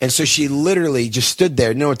 And so she literally just stood there,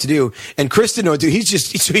 didn't know what to do. And Chris didn't know what to do. He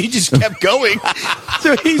just kept going.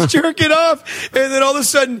 So he's jerking off. And then all of a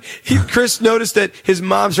sudden, Chris noticed that his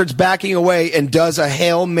mom starts backing away and does a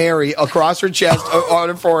Hail Mary across her chest, on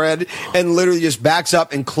her forehead, and literally just backs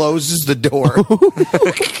up and closes the door.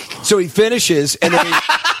 So he finishes, and then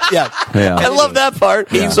I love that part.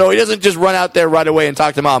 Yeah. So he doesn't just run out there right away and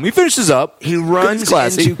talk to mom. He finishes up. He runs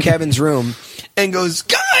into Kevin's room and goes,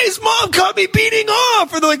 guys, mom caught me beating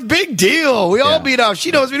off. Or they're like, big deal. We all beat off.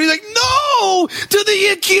 She knows me. And he's like, no, to the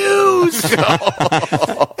accused.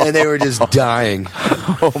 And they were just dying.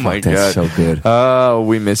 Oh my God. That's so good. Oh,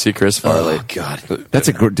 we miss you, Chris Farley. Oh, God. That's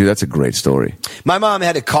a great story. My mom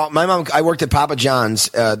had to call. I worked at Papa John's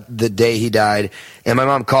the day he died, and my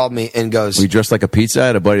mom called me and goes, We dressed like a pizza. I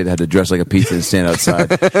had a buddy that had to dress like a pizza and stand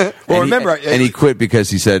outside. And he quit because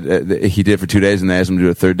he said he did it for 2 days, and they asked him to do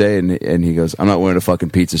it a third day, and he goes, I'm not wearing a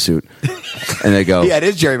fucking pizza suit. And they go, Yeah, it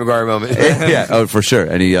is Jerry Maguire moment. yeah, oh, for sure.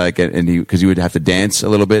 And he because he would have to dance a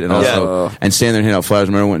little bit and also and stand there and hand out flowers.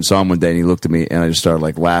 I remember I went and saw him one day and he looked at me and I just started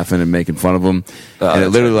like laughing and making fun of him. And it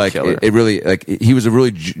literally like it really like he was a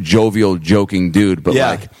really jovial, joking dude, but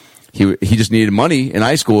like he just needed money in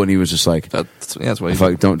high school and he was just like, that's what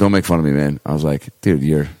like, don't make fun of me, man. I was like, dude,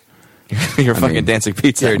 you're fucking dancing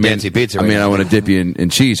pizza. You're dancing pizza. I mean, I want to dip you in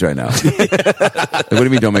cheese right now. What do you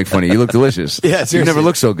mean? Don't make fun of you? You look delicious. Yeah, seriously. You never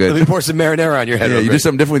look so good. Let me pour some marinara on your head. Yeah, you do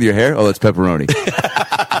something different with your hair? Oh, that's pepperoni.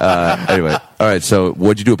 Anyway, all right. So,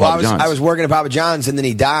 what'd you do at Papa John's? I was working at Papa John's, and then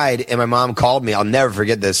he died. And my mom called me. I'll never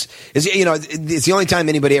forget this. It's the only time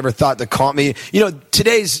anybody ever thought to call me.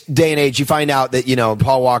 Today's day and age, you find out that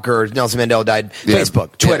Paul Walker or Nelson Mandela died. Yeah.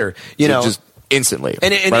 Facebook, Twitter. Just instantly.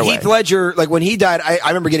 And Heath Ledger, like when he died, I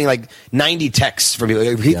remember getting like 90 texts from people.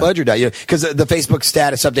 Like, Heath Ledger died, because the Facebook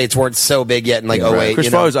status updates weren't so big yet in like 08. Chris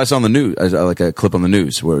Farley, I saw on the news, like a clip on the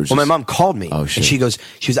news where it was my mom called me. Oh, shit. And she goes,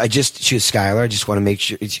 Skylar, I just want to make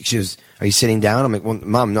sure. She was, are you sitting down? I'm like, well,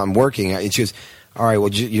 Mom, no, I'm working. And she goes, all right, well,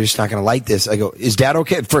 you're just not going to like this. I go, is Dad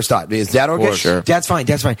okay? First thought, is Dad okay? Sure. Dad's fine.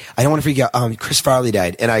 I don't want to freak out. Chris Farley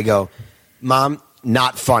died. And I go, Mom,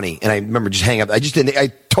 not funny. And I remember just hanging up. I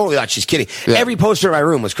totally thought she's kidding. Yeah. Every poster in my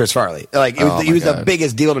room was Chris Farley. Like he was the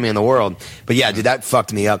biggest deal to me in the world. But yeah, dude, that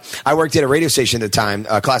fucked me up. I worked at a radio station at the time,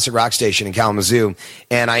 a classic rock station in Kalamazoo,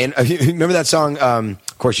 and I remember that song. Of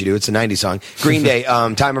course you do. It's a '90s song. Green Day,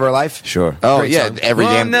 "Time of Our Life." Sure. Oh Great yeah, song. every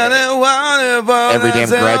damn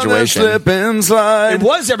graduation. It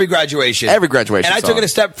was every graduation. Every graduation And I song. took it a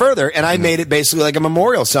step further, and I made it basically like a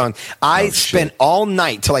memorial song. I spent all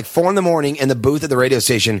night till like 4 a.m. in the booth at the radio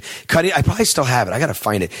station cutting. I probably still have it. I got to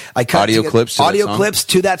find it. I cut Audio clips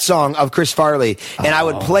to that song of Chris Farley, and I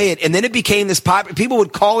would play it, and then it became this pop. People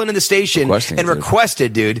would call into the station and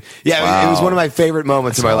requested, dude. Yeah, it was one of my favorite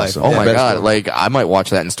moments of my life. Oh my god! Like I might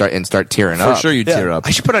watch that and start tearing up. For sure, you'd tear up.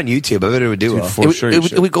 I should put it on YouTube. I bet it would do well.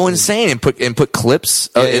 It would go insane and put clips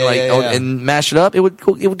and mash it up. It would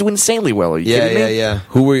do insanely well. Are you kidding me? Yeah.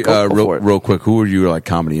 Who were real quick? Who were your like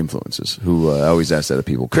comedy influences? Who I always ask that of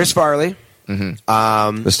people. Chris Farley.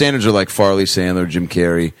 The standards are like Farley, Sandler, Jim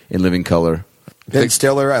Carrey, In Living Color. Ben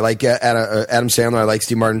Stiller. I like Adam Sandler. I like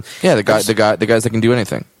Steve Martin. Yeah, the guys that can do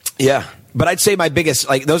anything. Yeah. But I'd say my biggest,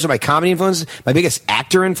 those are my comedy influences. My biggest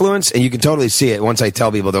actor influence, and you can totally see it once I tell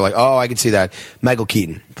people. They're like, oh, I can see that. Michael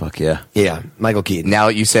Keaton. Fuck yeah. Yeah, Michael Keaton. Now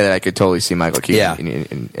that you say that, I could totally see Michael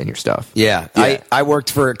Keaton in your stuff. Yeah. I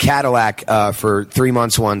worked for Cadillac for 3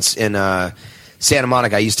 months once in Santa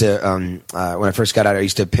Monica. I used to, when I first got out, I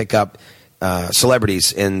used to pick up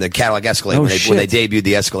celebrities in the Cadillac Escalade when they debuted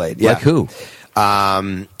the Escalade. Yeah. Like who?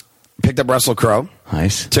 Picked up Russell Crowe.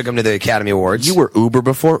 Nice. Took him to the Academy Awards. You were Uber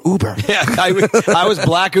before Uber. Yeah, I was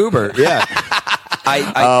Black Uber. Yeah.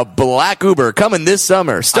 Black Uber coming this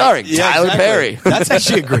summer, starring Tyler Perry. That's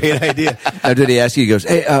actually a great idea. Now, did he ask you? He goes,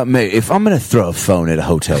 "Hey, mate, if I'm going to throw a phone at a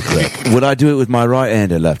hotel clerk, would I do it with my right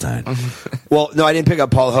hand or left hand?" Well, no, I didn't pick up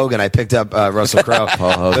Paul Hogan. I picked up Russell Crowe.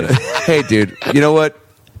 Paul Hogan. Hey, dude, you know what?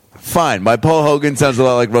 Fine. My Paul Hogan sounds a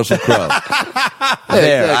lot like Russell Crowe.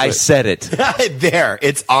 There, exactly. I said it. There,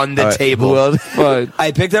 it's on the table. Well,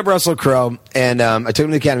 I picked up Russell Crowe, and I took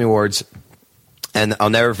him to the Academy Awards, and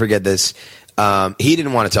I'll never forget this. He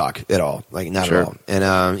didn't want to talk at all, not at all.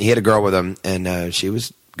 And he had a girl with him, and she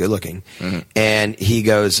was good looking. Mm-hmm. And he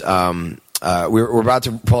goes, we're about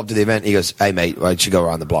to pull up to the event. He goes, "Hey, mate, why don't you go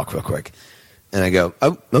around the block real quick?" And I go,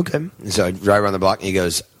 "Oh, okay." And so I drive around the block, and he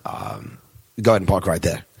goes, "Go ahead and park right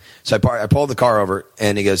there." So I pulled the car over,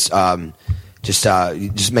 and he goes, just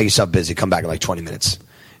make yourself busy. Come back in like 20 minutes.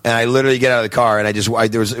 And I literally get out of the car, and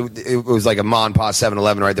it was like a Ma and Pa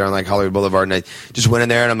 7-Eleven right there on like Hollywood Boulevard, and I just went in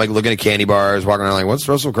there, and I'm like looking at candy bars, walking around like, what's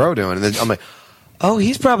Russell Crowe doing? And then I'm like, oh,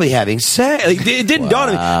 he's probably having sex. Like, it didn't dawn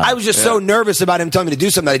on me. I was just so nervous about him telling me to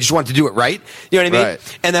do something that I just wanted to do it right. You know what I mean?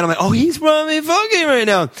 Right. And then I'm like, oh, he's probably fucking right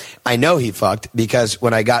now. I know he fucked because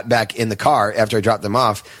when I got back in the car after I dropped them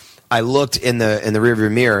off, I looked in the rearview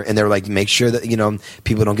mirror, and they were like, make sure that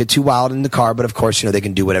people don't get too wild in the car, but of course they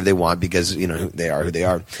can do whatever they want because they are who they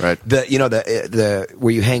are. Right. The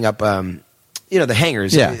where you hang up the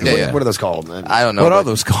hangers. Yeah. What are those called? I don't know. What are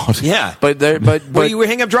those called? Yeah. But where you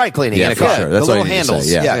hang up dry cleaning in a car. Sure. That's the little all you need to handles.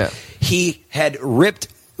 say. Yeah. He had ripped.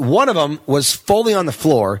 One of them was fully on the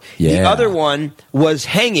floor. Yeah. The other one was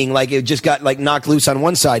hanging, like it just got like knocked loose on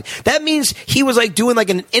one side. That means he was like doing like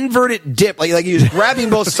an inverted dip, like he was grabbing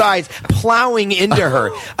both sides, plowing into her.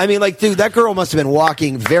 I mean, like, dude, that girl must have been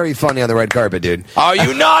walking very funny on the red carpet, dude. Are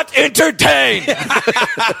you not entertained?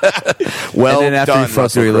 Well, and then after he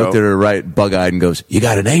fucked her, he looked at her right, bug-eyed, and goes, "You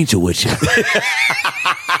got an angel with you."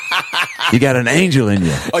 You got an angel in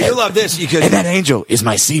you. Oh, you love this because And that angel is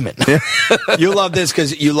my semen. you love this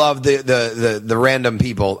because you love the random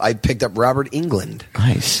people. I picked up Robert Englund.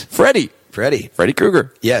 Nice. Freddy Freddy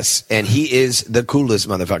Krueger. Yes, and he is the coolest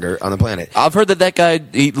motherfucker on the planet. I've heard that guy,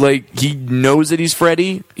 he knows that he's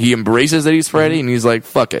Freddy. He embraces that he's Freddy, and he's like,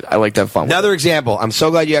 fuck it. I like to have fun with Another example. I'm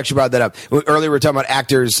so glad you actually brought that up. Earlier we were talking about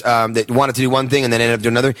actors that wanted to do one thing and then ended up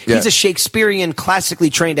doing another. Yeah. He's a Shakespearean, classically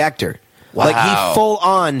trained actor. Wow. Like, he full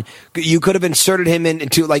on, you could have inserted him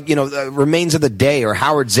into, like, Remains of the Day or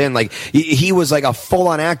Howard Zinn. Like, he was like a full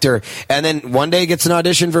on actor. And then one day gets an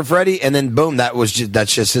audition for Freddy, and then boom,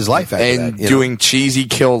 that's just his life after and that. doing cheesy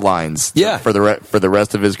kill lines Yeah. for the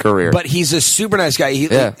rest of his career. But he's a super nice guy. He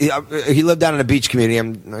lived down in a beach community. I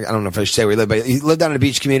don't know if I should say where he lived, but he lived down in a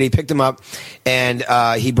beach community. Picked him up, and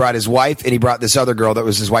he brought his wife, and he brought this other girl that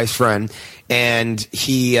was his wife's friend. And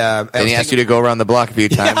he asked you to go around the block a few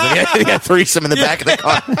times. And he had threesome in the back of the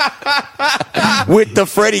car with the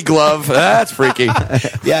Freddy glove. That's freaky.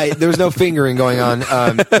 Yeah, there was no fingering going on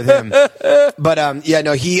with him. But I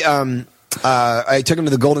took him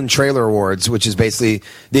to the Golden Trailer Awards, which is basically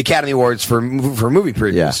the Academy Awards for movie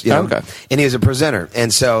previews. Yeah. Okay. And he was a presenter,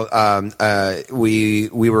 and so we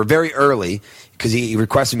were very early because he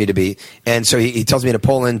requested me to be, and so he tells me to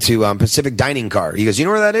pull into Pacific Dining Car. He goes, "You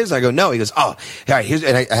know where that is?" And I go, "No." He goes, "Oh, all right."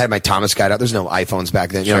 And I had my Thomas guide out. There's no iPhones back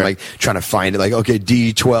then. You know, I'm like trying to find it. Like, okay,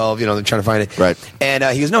 D12. I'm trying to find it. Right. And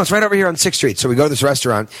he goes, "No, it's right over here on 6th Street." So we go to this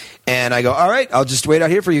restaurant, and I go, "All right, I'll just wait out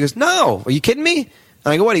here for you." He goes, "No, are you kidding me?"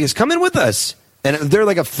 And I go, "What?" He goes, "Come in with us." And they're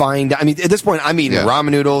like a fine. I mean, at this point, I'm eating ramen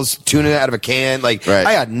noodles, tuna out of a can. Like,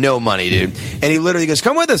 I got no money, dude. And he literally goes,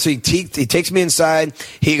 "Come with us." So he takes me inside.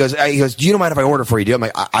 He goes, "Do you don't mind if I order for you, dude?" I'm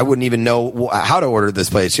like, I wouldn't even know how to order this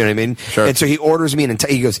place. You know what I mean? Sure. And so he orders me, and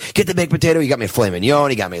he goes, "Get the baked potato." He got me filet mignon.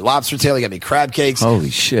 He got me lobster tail. He got me crab cakes. Holy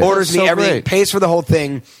shit. Orders me so everything, great. pays for the whole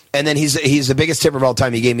thing. And then he's the biggest tipper of all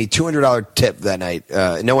time. He gave me $200 tip that night.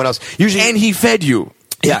 No one else. Usually, And he fed you.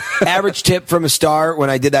 yeah, average tip from a star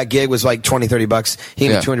when I did that gig was like $20-$30. He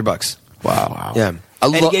gave me $200. Wow. Yeah.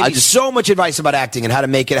 And he gave me so much advice about acting and how to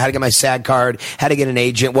make it, how to get my SAG card, how to get an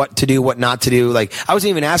agent, what to do, what not to do. Like, I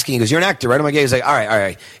wasn't even asking. He goes, "You're an actor, right?" I'm like, yeah. He's like, all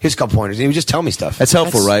right. Here's a couple pointers. And he would just tell me stuff. That's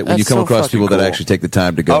helpful, right? When you come so across people fucking that cool. actually take the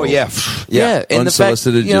time to go. Oh, yeah. Yeah, and the fact,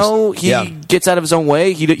 Unsolicited, he gets out of his own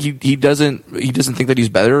way. He doesn't think that he's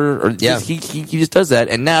better, or he just does that.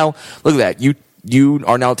 And now look at that. You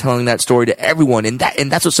are now telling that story to everyone, and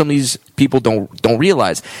that's what some of these people don't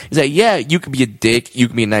realize is that you could be a dick, you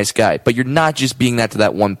can be a nice guy, but you're not just being that to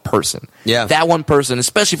that one person. Yeah, that one person,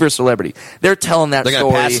 especially if you're a celebrity, they're telling that they're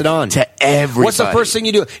story gonna pass it on to everybody. What's the first thing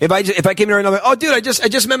you do if I came in right now? I'm like, "Oh, dude, I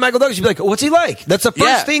just met Michael Douglas." You'd be like, "What's he like?" That's the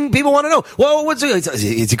first thing people want to know. Well, what's he?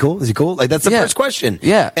 Is he cool? Is he cool? Like, that's the first question.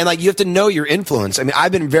 Yeah, and like, you have to know your influence. I mean,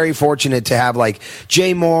 I've been very fortunate to have like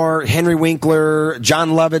Jay Moore, Henry Winkler,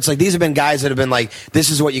 John Lovitz. Like, these have been guys that have been like,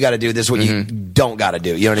 "This is what you got to do. This is what you don't got to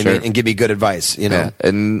do." You know what I mean? And give me good advice. You know.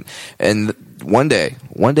 Yeah. And one day,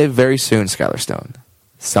 very soon, Skylar Stone,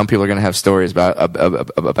 some people are going to have stories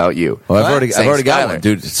about you. Well, I've already got Skylar. one,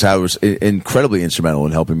 dude. Skylar was incredibly instrumental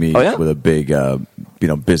in helping me with a big,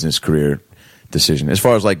 business career decision as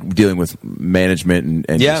far as like dealing with management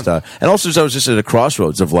and stuff. And also, I was just at a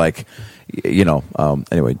crossroads of like,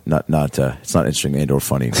 anyway, not it's not interesting and or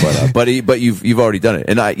funny, but you've already done it,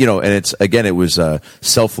 and and it's again, it was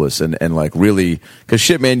selfless and like really, because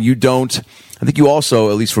shit, man, you don't. I think you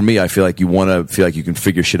also, at least for me, I feel like you want to feel like you can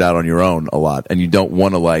figure shit out on your own a lot, and you don't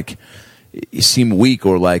want to like seem weak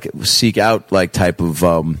or like seek out like type of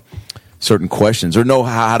certain questions or know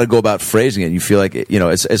how to go about phrasing it. You feel like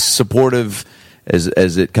as supportive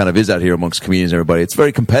as it kind of is out here amongst comedians and everybody, it's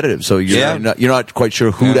very competitive. So you're not quite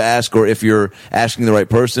sure who to ask or if you're asking the right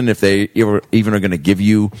person, if they even are going to give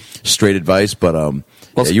you straight advice.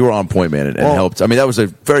 But you were on point, man, and helped. I mean, that was a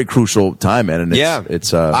very crucial time, man. And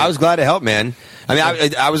it's I was glad to help, man. I mean,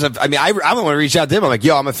 I want to reach out to him. I'm like,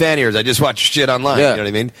 "Yo, I'm a fan of yours. I just watch shit online." You know what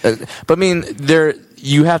I mean? But I mean,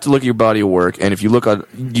 you have to look at your body of work, and if you look at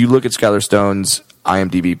Skylar Stone's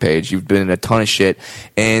IMDb page, you've been in a ton of shit,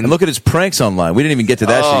 and look at his pranks online. We didn't even get to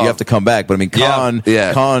that shit. You have to come back, but I mean, Con,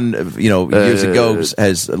 years ago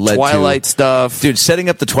has led Twilight to stuff, dude. Setting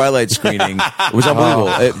up the Twilight screening was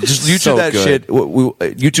unbelievable. Just YouTube so that good. shit.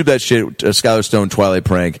 YouTube that shit. Skylar Stone Twilight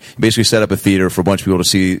prank. Basically, set up a theater for a bunch of people to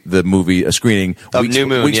see the movie, a screening of New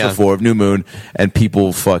Moon, weeks before of New Moon, and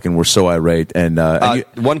people fucking were so irate. And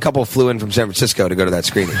one couple flew in from San Francisco to go to that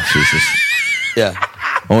screening. Jesus, yeah.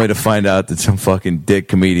 Only to find out that some fucking dick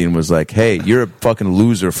comedian was like, "Hey, you're a fucking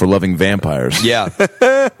loser for loving vampires." Yeah.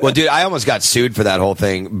 Well, dude, I almost got sued for that whole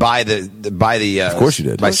thing by the. Of course you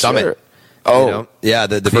did. By Summit. Sure. Oh,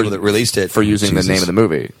 the people that released it for using the name of the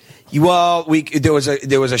movie. Well, there was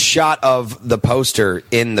a shot of the poster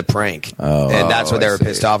in the prank, and that's what they were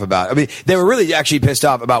pissed off about. I mean, they were really actually pissed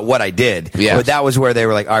off about what I did. Yeah. But that was where they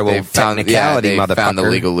were like, "All right, well, technicality, they motherfucker." found the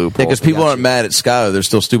legal loophole. Because people aren't mad at Skylar. They're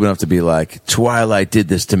still stupid enough to be like, Twilight did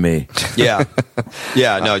this to me. Yeah,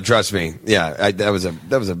 no, trust me. Yeah, that was a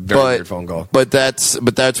very weird phone call. But that's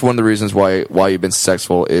one of the reasons why you've been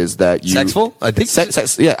sexful is that you Sexful? I think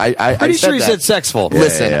yeah, I pretty said sure you that. said sexful.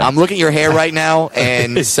 Listen, yeah. I'm looking at your hair right now,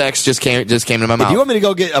 and sex just came to my mouth. If you want me to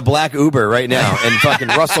go get a black Uber right now and fucking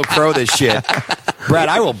Russell Crowe this shit, Brad,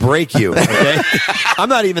 I will break you. Okay, I'm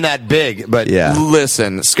not even that big, but Yeah.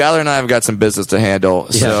 Listen, Skylar and I have got some business to handle.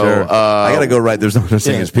 Yeah, so sure. I gotta go right. There's no such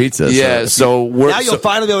thing as pizza. Yeah, so we're now you'll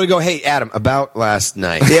finally be able to go, "Hey, Adam, about last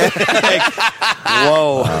night." Yeah.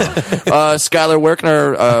 Whoa. Skylar, where can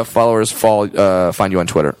our followers find you on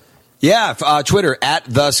Twitter? Yeah, Twitter at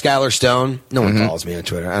the Skylar Stone. No one follows me on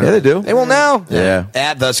Twitter. I don't Yeah, know. they do. They will now. Yeah.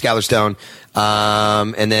 At the Skylar Stone.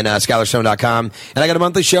 And then SkylarStone.com. And I got a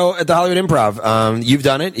monthly show at the Hollywood Improv. You've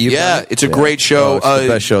done it. You've done it. It's a great show. Oh, it's the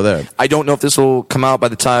best show there. I don't know if this will come out by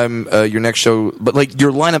the time your next show, but like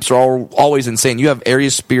your lineups are always insane. You have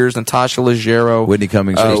Arias Spears, Natasha Leggero, Whitney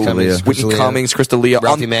Cummings, Whitney Cummings, Crystalia,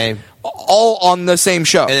 Ralphie May. all on the same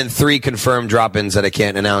show. And then 3 confirmed drop-ins that I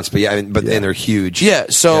can't announce, but and they're huge. Yeah,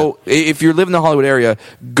 so if you live in the Hollywood area,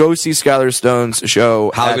 go see Skylar Stone's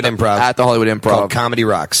show Hollywood Improv. at the Hollywood Improv. Called Comedy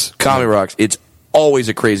Rocks. Comedy Rocks. It's always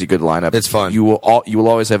a crazy good lineup. It's fun. You will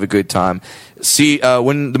always have a good time. See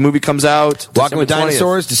when the movie comes out. Walking with December 20th.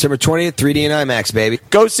 Dinosaurs, December 20th, 3D and IMAX, baby.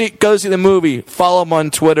 Go see the movie. Follow him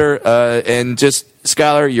on Twitter and just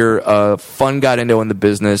Skylar, you're a fun guy to know in the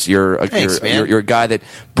business. You're a guy that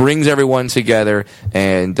brings everyone together,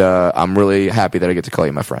 and I'm really happy that I get to call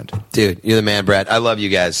you my friend. Dude, you're the man, Brad. I love you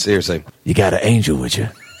guys. Seriously. You got an angel with you.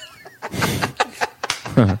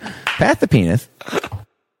 Pat the penis.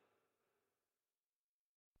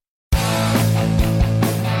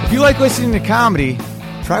 If you like listening to comedy,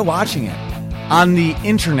 try watching it on the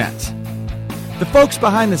internet. The folks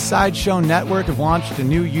behind the Sideshow Network have launched a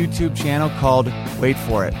new YouTube channel called Wait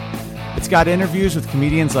For It. It's got interviews with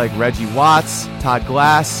comedians like Reggie Watts, Todd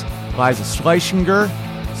Glass, Liza Schlesinger.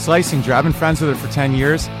 I've been friends with her for 10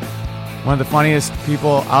 years. One of the funniest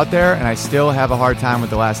people out there, and I still have a hard time with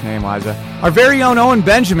the last name, Liza. Our very own Owen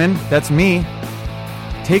Benjamin, that's me,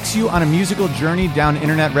 takes you on a musical journey down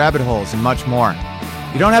internet rabbit holes and much more.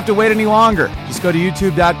 You don't have to wait any longer. Just go to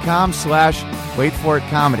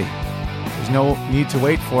youtube.com/waitforitcomedy. There's no need to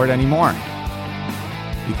wait for it anymore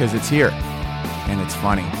because it's here and it's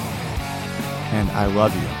funny. And I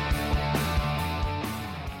love you.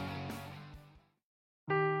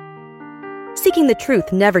 Seeking the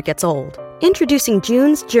truth never gets old. Introducing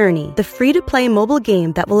June's Journey, the free-to-play mobile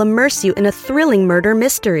game that will immerse you in a thrilling murder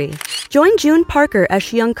mystery. Join June Parker as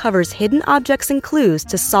she uncovers hidden objects and clues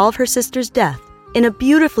to solve her sister's death in a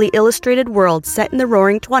beautifully illustrated world set in the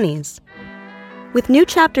Roaring 20s. With new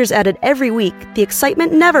chapters added every week, the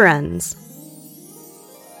excitement never ends.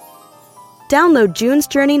 Download June's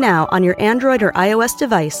Journey now on your Android or iOS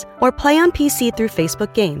device or play on PC through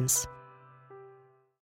Facebook Games.